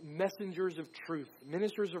light, right? Messengers of truth,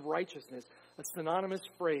 ministers of righteousness, a synonymous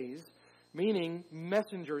phrase meaning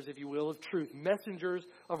messengers, if you will, of truth, messengers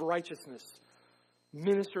of righteousness,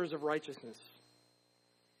 ministers of righteousness.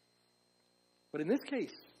 But in this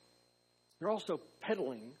case, they're also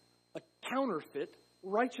peddling a counterfeit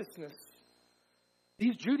righteousness.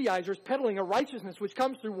 These Judaizers peddling a righteousness which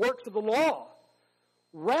comes through works of the law,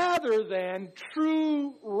 rather than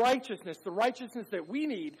true righteousness, the righteousness that we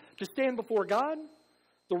need to stand before God,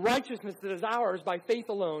 the righteousness that is ours by faith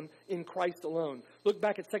alone in Christ alone. Look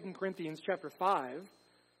back at 2 Corinthians chapter 5.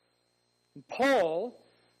 Paul,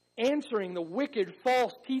 answering the wicked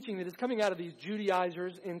false teaching that is coming out of these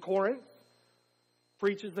Judaizers in Corinth,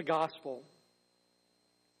 preaches the gospel.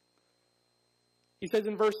 He says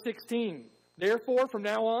in verse 16, therefore, from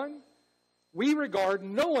now on, we regard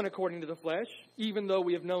no one according to the flesh, even though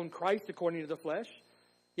we have known Christ according to the flesh.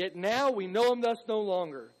 Yet now we know him thus no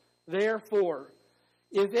longer. Therefore,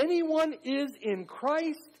 if anyone is in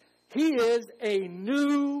Christ, he is a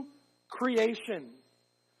new creation.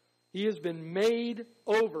 He has been made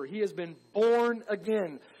over. He has been born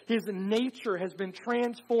again. His nature has been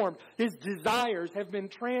transformed. His desires have been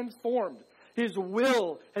transformed. His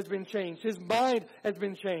will has been changed. His mind has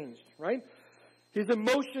been changed, right? His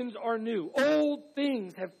emotions are new. Old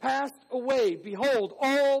things have passed away. Behold,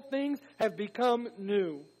 all things have become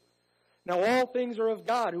new. Now all things are of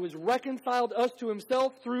God, who has reconciled us to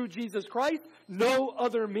himself through Jesus Christ. No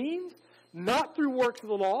other means, not through works of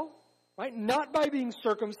the law, right? Not by being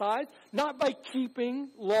circumcised, not by keeping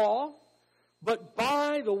law, but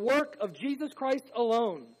by the work of Jesus Christ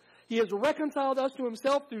alone. He has reconciled us to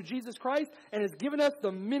himself through Jesus Christ and has given us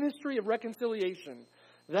the ministry of reconciliation.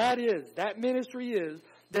 That ministry is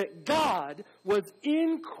that God was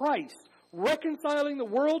in Christ reconciling the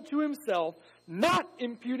world to himself, not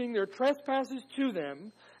imputing their trespasses to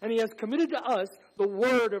them, and he has committed to us the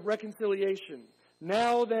word of reconciliation.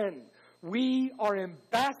 Now then, we are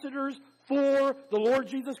ambassadors for the Lord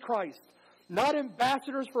Jesus Christ. Not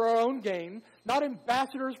ambassadors for our own gain, not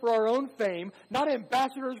ambassadors for our own fame, not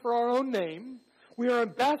ambassadors for our own name. We are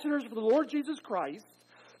ambassadors for the Lord Jesus Christ,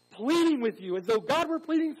 pleading with you as though God were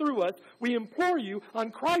pleading through us. We implore you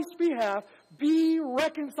on Christ's behalf, be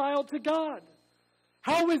reconciled to God.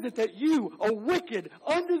 How is it that you, a wicked,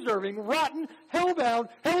 undeserving, rotten, hell-bound,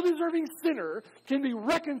 hell-deserving sinner, can be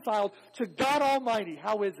reconciled to God Almighty?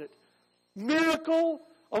 How is it? Miracle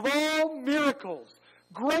of all miracles.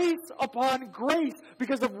 Grace upon grace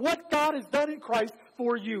because of what God has done in Christ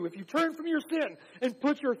for you. If you turn from your sin and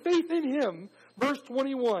put your faith in Him, verse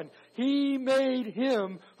 21, He made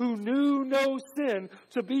Him who knew no sin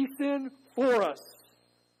to be sin for us.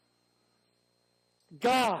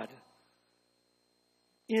 God,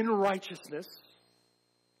 in righteousness,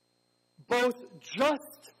 both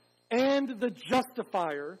just and the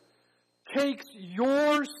justifier, takes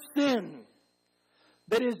your sin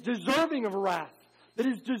that is deserving of wrath, that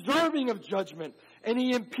is deserving of judgment, and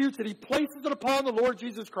He imputes it. He places it upon the Lord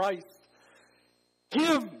Jesus Christ.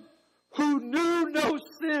 Him who knew no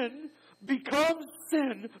sin becomes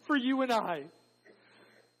sin for you and I.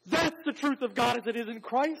 That's the truth of God as it is in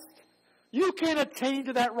Christ. You can't attain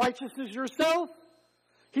to that righteousness yourself.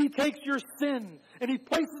 He takes your sin and He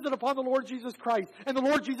places it upon the Lord Jesus Christ. And the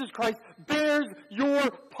Lord Jesus Christ bears your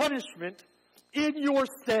punishment in your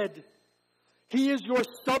stead. He is your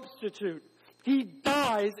substitute. He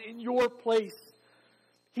dies in your place.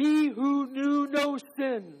 He who knew no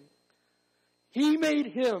sin, He made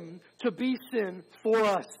Him to be sin for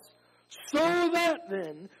us, so that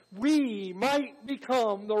then we might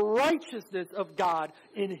become the righteousness of God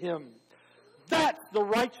in Him. That's the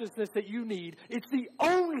righteousness that you need. It's the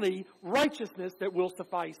only righteousness that will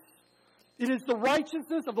suffice. It is the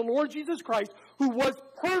righteousness of the Lord Jesus Christ, who was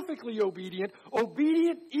perfectly obedient,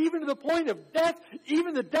 obedient even to the point of death,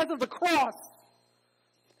 even the death of the cross.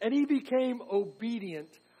 And He became obedient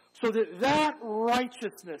so that that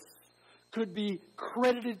righteousness could be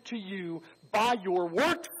credited to you by your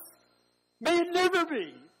works. May it never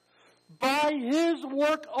be. By His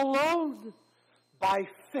work alone. By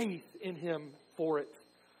faith in Him for it.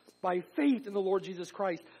 By faith in the Lord Jesus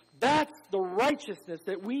Christ. That's the righteousness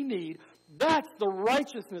that we need. That's the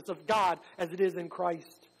righteousness of God as it is in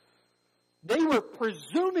Christ. They were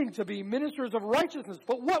presuming to be ministers of righteousness.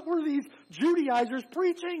 But what were these Judaizers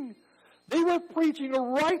preaching? They were preaching a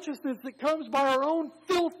righteousness that comes by our own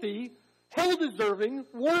filthy, hell-deserving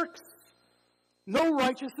works. No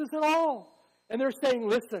righteousness at all. And they're saying,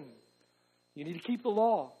 listen, you need to keep the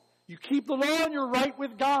law. You keep the law and you're right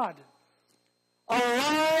with God. A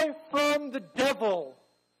lie from the devil.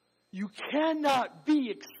 You cannot be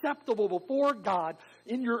acceptable before God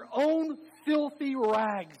in your own filthy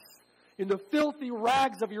rags. In the filthy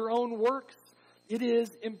rags of your own works. It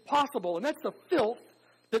is impossible. And that's the filth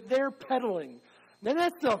that they're peddling. And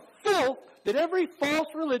that's the filth that every false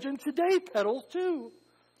religion today peddles too.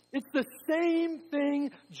 It's the same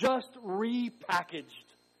thing, just repackaged.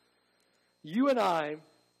 You and I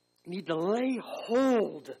need to lay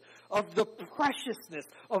hold of the preciousness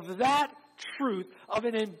of that truth of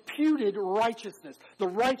an imputed righteousness. The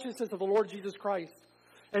righteousness of the Lord Jesus Christ.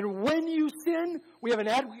 And when you sin, we have an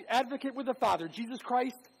advocate with the Father, Jesus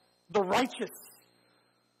Christ, the righteous,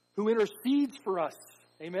 who intercedes for us.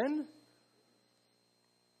 Amen?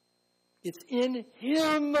 It's in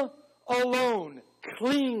Him alone.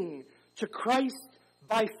 Cling to Christ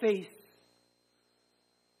by faith.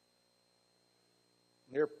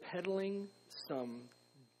 They're peddling some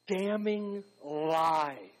damning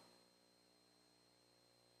lie.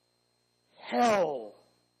 Hell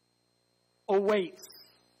awaits.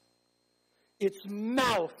 Its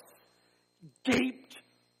mouth gaped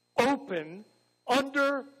open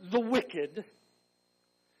under the wicked,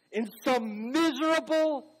 and some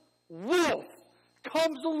miserable wolf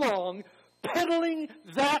comes along peddling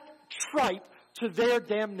that tripe to their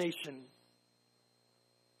damnation.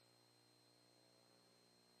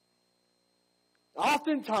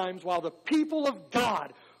 Oftentimes, while the people of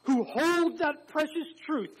God who hold that precious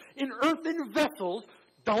truth in earthen vessels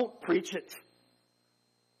don't preach it.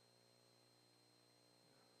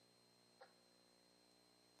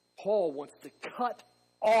 Paul wants to cut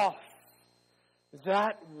off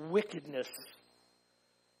that wickedness.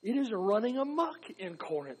 It is running amok in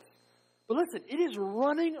Corinth. But listen, it is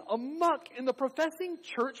running amok in the professing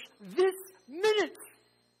church this minute.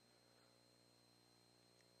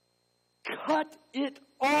 Cut it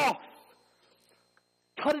off.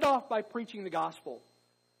 Cut it off by preaching the gospel.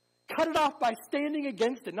 Cut it off by standing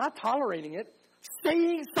against it, not tolerating it,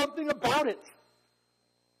 saying something about it.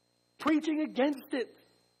 Preaching against it.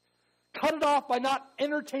 Cut it off by not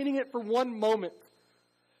entertaining it for one moment.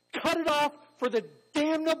 Cut it off for the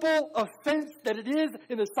damnable offense that it is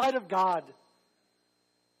in the sight of God.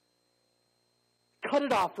 Cut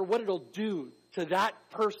it off for what it'll do to that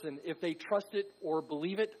person if they trust it or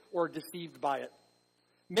believe it or are deceived by it.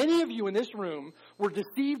 Many of you in this room were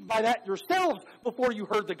deceived by that yourselves before you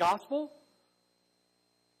heard the gospel.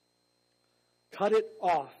 Cut it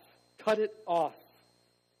off. Cut it off.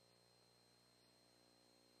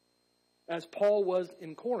 As Paul was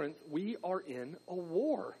in Corinth, we are in a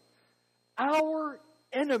war. Our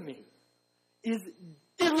enemy is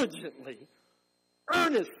diligently,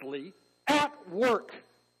 earnestly at work.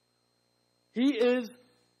 He is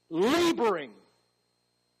laboring.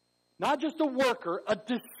 Not just a worker, a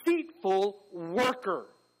deceitful worker.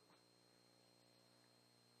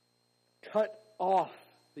 Cut off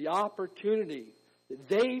the opportunity that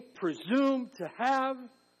they presume to have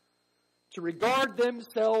to regard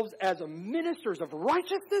themselves as ministers of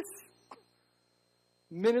righteousness,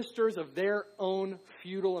 ministers of their own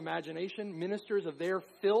futile imagination, ministers of their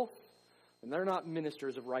filth. And they're not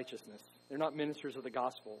ministers of righteousness. They're not ministers of the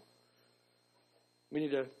gospel. We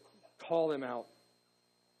need to call them out.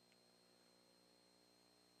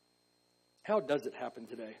 How does it happen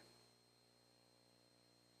today?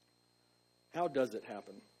 How does it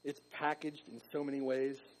happen? It's packaged in so many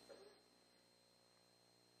ways.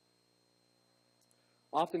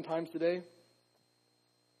 Oftentimes today,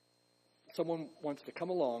 someone wants to come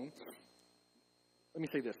along. Let me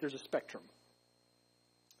say this. There's a spectrum.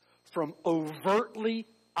 From overtly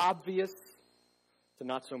obvious to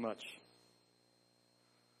not so much.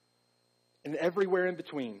 And everywhere in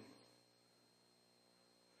between.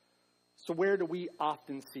 So where do we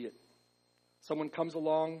often see it? Someone comes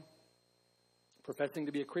along professing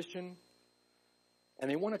to be a Christian, and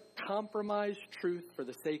they want to compromise truth for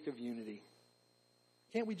the sake of unity.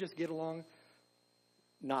 Can't we just get along?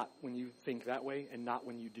 Not when you think that way, and not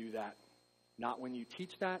when you do that. Not when you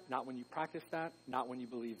teach that, not when you practice that, not when you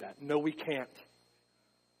believe that. No, we can't.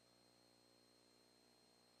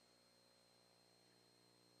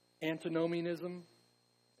 Antinomianism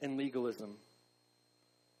and legalism.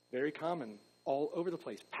 Very common all over the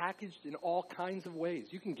place. Packaged in all kinds of ways.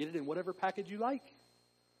 You can get it in whatever package you like.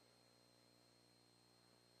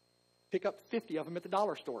 Pick up 50 of them at the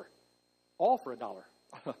dollar store. All for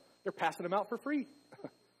 $1. They're passing them out for free.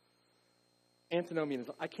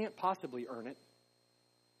 Antinomianism. I can't possibly earn it.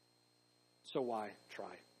 So why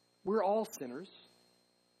try? We're all sinners.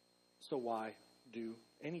 So why do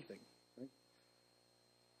anything? Right?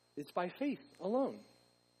 It's by faith alone.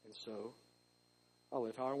 And so I'll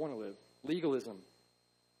live how I want to live. Legalism.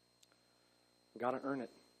 Got to earn it.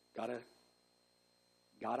 Gotta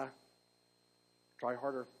try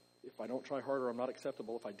harder. If I don't try harder, I'm not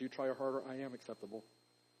acceptable. If I do try harder, I am acceptable.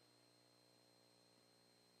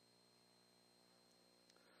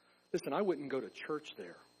 Listen, I wouldn't go to church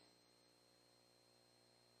there.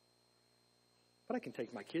 But I can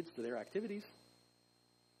take my kids to their activities.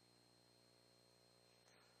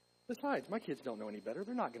 Besides, my kids don't know any better.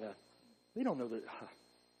 They don't know the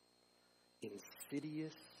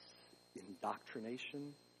insidious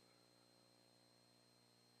indoctrination,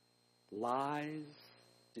 lies,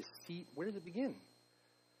 deceit. Where does it begin?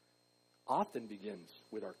 Often begins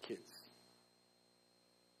with our kids.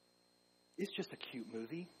 It's just a cute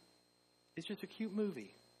movie. It's just a cute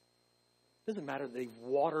movie. It doesn't matter that they've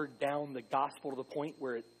watered down the gospel to the point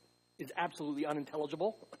where it is absolutely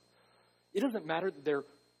unintelligible. It doesn't matter that they're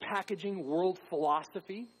packaging world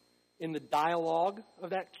philosophy in the dialogue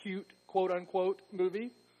of that cute, quote-unquote,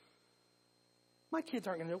 movie. My kids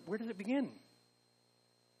aren't going to know. Where does it begin?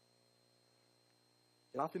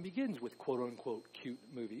 It often begins with quote-unquote cute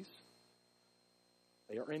movies.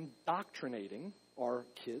 They are indoctrinating our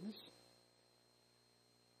kids.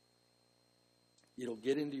 It'll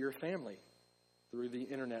get into your family through the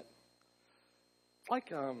internet. It's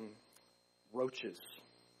like roaches.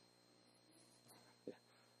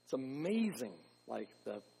 It's amazing, like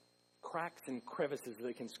the cracks and crevices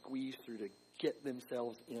they can squeeze through to get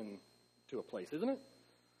themselves into a place, isn't it?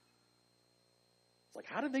 It's like,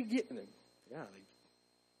 how did they get in them? Yeah,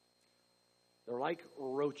 they're like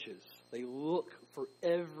roaches. They look for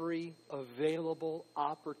every available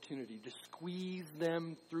opportunity to squeeze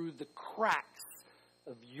them through the cracks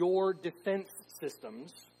of your defense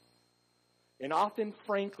systems. And often,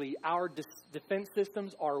 frankly, our defense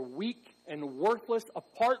systems are weak and worthless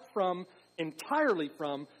entirely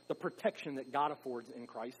from the protection that God affords in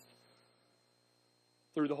Christ.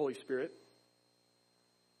 through the Holy Spirit.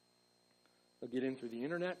 They'll get in through the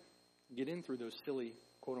internet, get in through those silly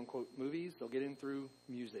quote-unquote movies. They'll get in through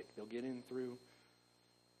music. They'll get in through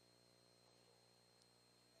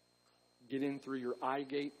your eye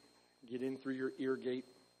gate, get in through your ear gate.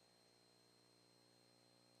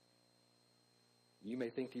 You may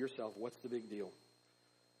think to yourself, what's the big deal?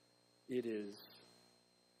 It is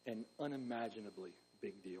an unimaginably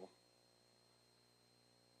big deal.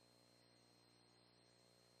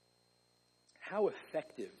 How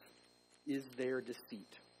effective is their deceit?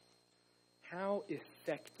 How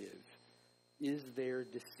effective is their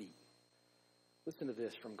deceit? Listen to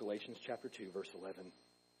this from Galatians chapter 2, verse 11.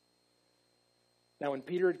 Now when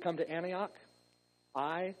Peter had come to Antioch,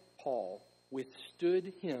 I, Paul,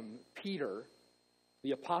 withstood him, Peter,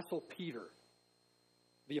 the Apostle Peter.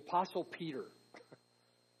 The Apostle Peter.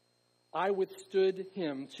 I withstood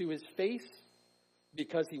him to his face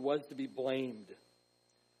because he was to be blamed.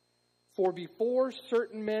 For before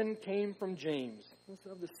certain men came from James, it's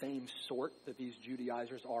of the same sort that these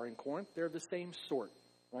Judaizers are in Corinth. They're the same sort,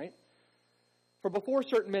 right? For before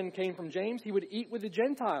certain men came from James, he would eat with the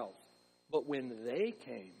Gentiles. But when they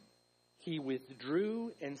came, he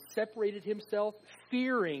withdrew and separated himself,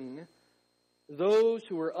 fearing those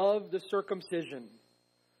who were of the circumcision.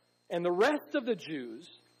 And the rest of the Jews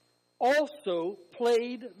also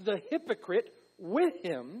played the hypocrite with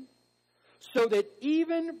him, so that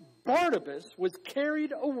even Barnabas was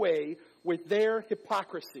carried away with their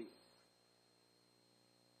hypocrisy.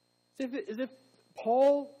 As if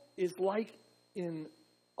Paul is like in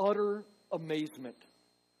utter amazement.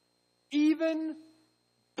 Even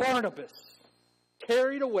Barnabas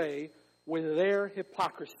carried away with their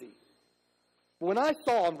hypocrisy. When I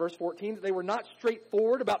saw in verse 14 that they were not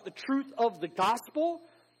straightforward about the truth of the gospel,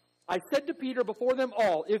 I said to Peter before them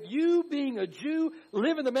all, if you, being a Jew,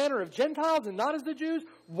 live in the manner of Gentiles and not as the Jews,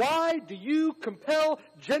 why do you compel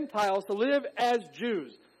Gentiles to live as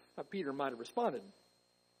Jews? Now, Peter might have responded,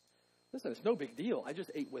 listen, it's no big deal. I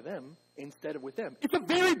just ate with them instead of with them. It's a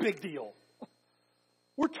very big deal.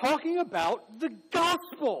 We're talking about the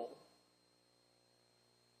gospel.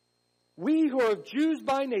 We who are of Jews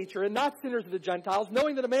by nature and not sinners of the Gentiles,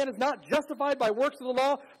 knowing that a man is not justified by works of the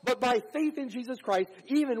law, but by faith in Jesus Christ,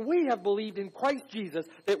 even we have believed in Christ Jesus,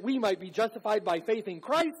 that we might be justified by faith in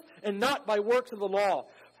Christ and not by works of the law.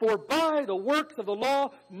 For by the works of the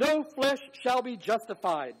law no flesh shall be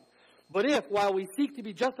justified. But if, while we seek to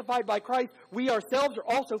be justified by Christ, we ourselves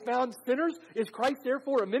are also found sinners, is Christ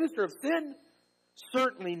therefore a minister of sin?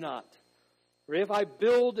 Certainly not. For if I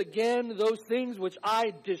build again those things which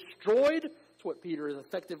I destroyed, that's what Peter is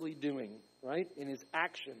effectively doing, right? In his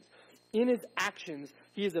actions. In his actions,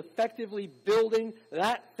 he is effectively building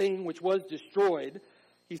that thing which was destroyed.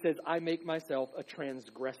 He says, I make myself a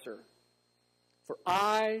transgressor. For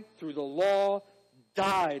I, through the law,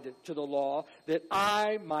 died to the law, that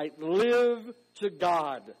I might live to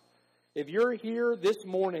God. If you're here this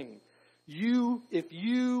morning, if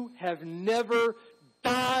you have never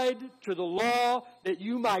died to the law that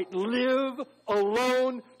you might live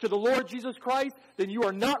alone to the Lord Jesus Christ, then you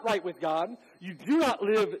are not right with God. You do not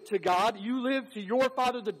live to God. You live to your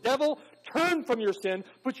father, the devil. Turn from your sin,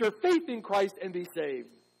 put your faith in Christ, and be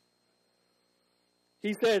saved.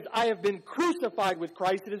 He says, I have been crucified with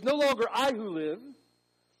Christ. It is no longer I who live,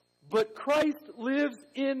 but Christ lives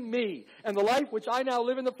in me. And the life which I now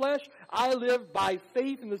live in the flesh, I live by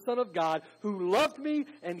faith in the Son of God, who loved me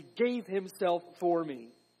and gave himself for me.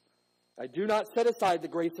 I do not set aside the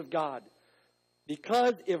grace of God,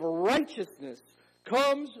 because if righteousness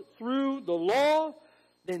comes through the law,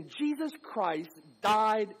 then Jesus Christ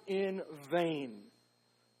died in vain.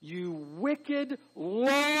 You wicked,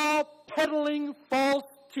 law-peddling false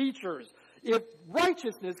teachers. If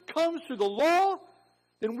righteousness comes through the law,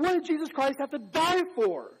 then what did Jesus Christ have to die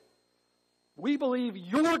for? We believe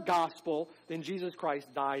your gospel, then Jesus Christ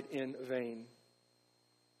died in vain.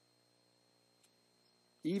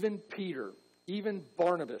 Even Peter, even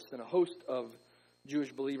Barnabas, and a host of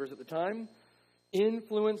Jewish believers at the time,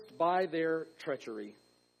 influenced by their treachery.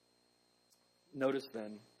 Notice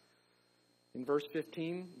then, in verse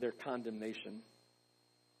 15, their condemnation.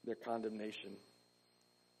 Their condemnation.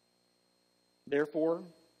 Therefore,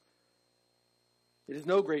 it is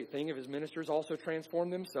no great thing if his ministers also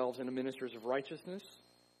transform themselves into ministers of righteousness,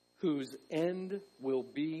 whose end will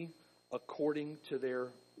be according to their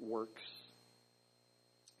works.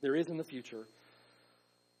 There is in the future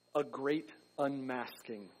a great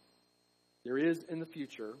unmasking. There is in the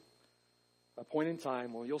future a point in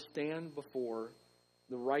time when you'll stand before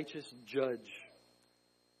the righteous judge.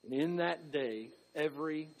 And in that day,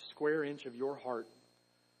 every square inch of your heart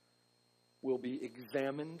will be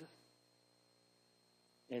examined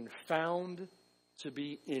and found to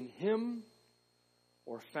be in him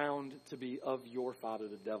or found to be of your father,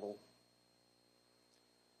 the devil.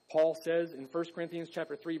 Paul says in 1 Corinthians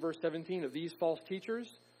chapter 3, verse 17 of these false teachers,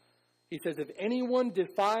 he says, if anyone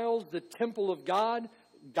defiles the temple of God,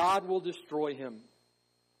 God will destroy him.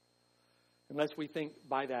 Unless we think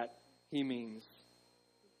by that he means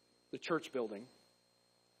the church building.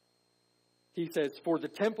 He says, for the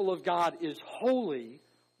temple of God is holy,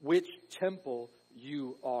 which temple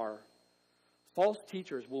you are. False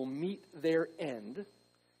teachers will meet their end,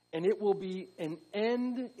 and it will be an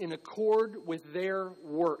end in accord with their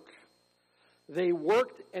work. They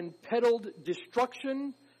worked and peddled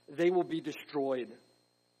destruction, they will be destroyed.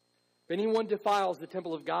 If anyone defiles the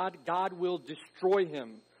temple of God, God will destroy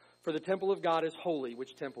him. For the temple of God is holy,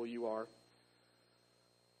 which temple you are.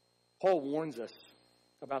 Paul warns us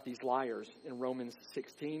about these liars in Romans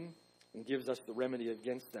 16 and gives us the remedy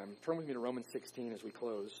against them. Turn with me to Romans 16 as we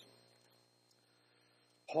close.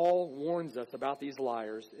 Paul warns us about these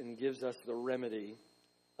liars and gives us the remedy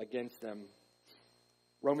against them.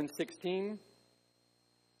 Romans 16,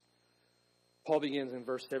 Paul begins in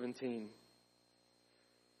verse 17.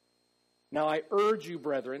 Now I urge you,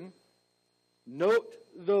 brethren, note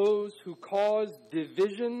those who cause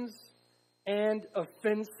divisions and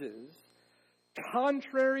offenses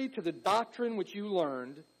contrary to the doctrine which you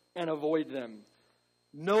learned, and avoid them.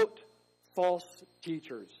 Note false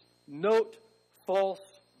teachers. Note false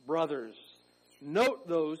brothers. Note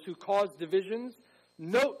those who cause divisions.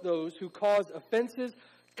 Note those who cause offenses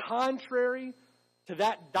contrary to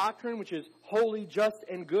that doctrine which is holy, just,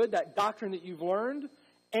 and good, that doctrine that you've learned,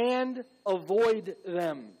 and avoid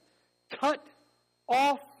them. Cut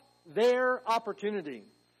off their opportunity.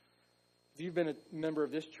 If you've been a member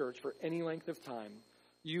of this church for any length of time,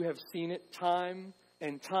 you have seen it time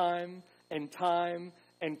and time and time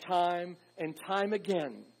and time and time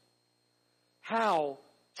again. How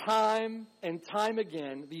time and time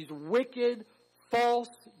again these wicked, false,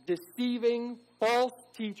 deceiving, false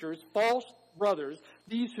teachers, false brothers,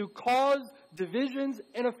 these who cause divisions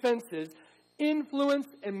and offenses, influence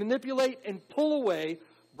and manipulate and pull away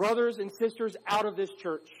brothers and sisters out of this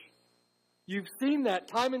church. You've seen that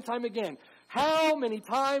time and time again. How many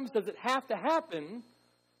times does it have to happen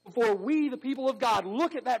before we, the people of God,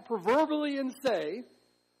 look at that proverbially and say,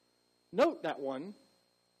 note that one,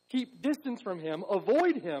 keep distance from him,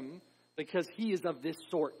 avoid him, because he is of this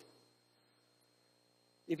sort.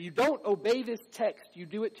 If you don't obey this text, you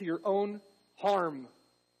do it to your own harm.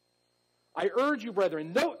 I urge you,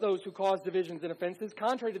 brethren, note those who cause divisions and offenses,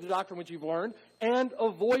 contrary to the doctrine which you've learned, and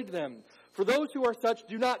avoid them. For those who are such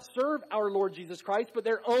do not serve our Lord Jesus Christ, but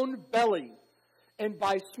their own belly, and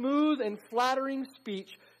by smooth and flattering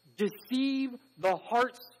speech deceive the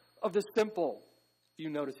hearts of the simple. If you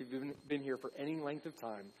notice, if you've been here for any length of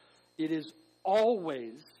time, it is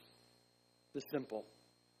always the simple.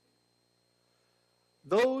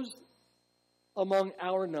 Those among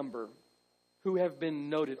our number who have been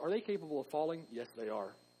noted, are they capable of falling? Yes, they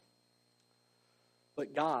are.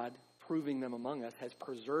 But God, proving them among us, has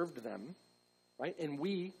preserved them, right? And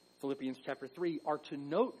we, Philippians chapter 3, are to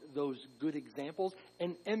note those good examples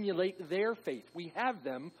and emulate their faith. We have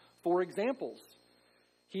them for examples.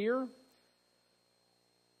 Here,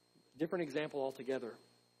 different example altogether.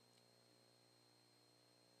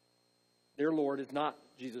 Their Lord is not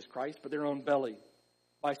Jesus Christ, but their own belly.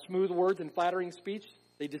 By smooth words and flattering speech,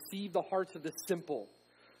 they deceive the hearts of the simple.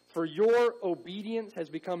 For your obedience has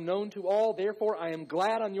become known to all. Therefore, I am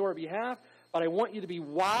glad on your behalf. But I want you to be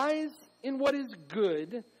wise in what is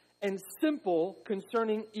good and simple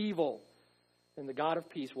concerning evil. And the God of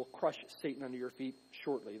peace will crush Satan under your feet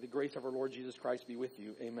shortly. The grace of our Lord Jesus Christ be with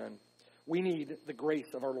you. Amen. We need the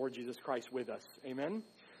grace of our Lord Jesus Christ with us. Amen.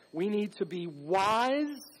 We need to be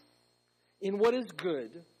wise in what is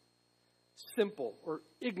good, simple or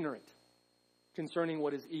ignorant concerning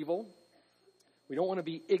what is evil. We don't want to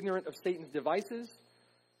be ignorant of Satan's devices.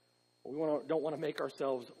 We don't want to make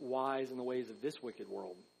ourselves wise in the ways of this wicked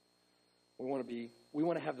world. We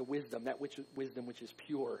want to have the wisdom, wisdom which is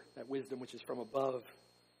pure, that wisdom which is from above.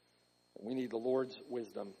 We need the Lord's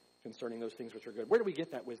wisdom concerning those things which are good. Where do we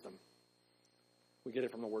get that wisdom? We get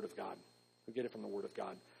it from the Word of God. We get it from the Word of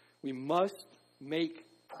God. We must make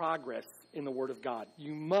progress in the Word of God.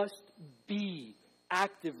 You must be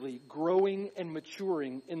actively growing and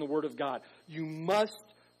maturing in the Word of God. You must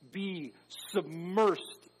be submersed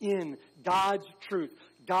in God's truth,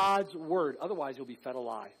 God's Word. Otherwise, you'll be fed a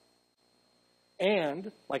lie.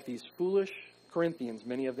 And, like these foolish Corinthians,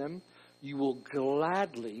 many of them, you will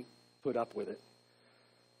gladly put up with it.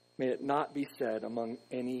 May it not be said among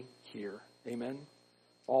any here Amen.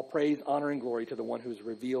 All praise, honor, and glory to the one who has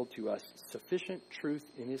revealed to us sufficient truth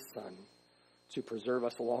in his Son to preserve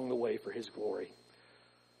us along the way for his glory.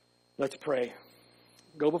 Let's pray.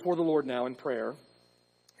 Go before the Lord now in prayer,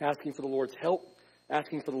 asking for the Lord's help,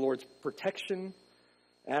 asking for the Lord's protection,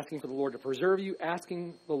 asking for the Lord to preserve you,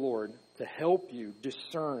 asking the Lord to help you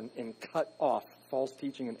discern and cut off false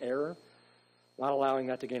teaching and error, not allowing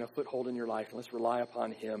that to gain a foothold in your life. And let's rely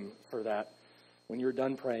upon him for that. When you're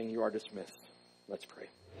done praying, you are dismissed. Let's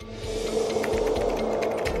pray.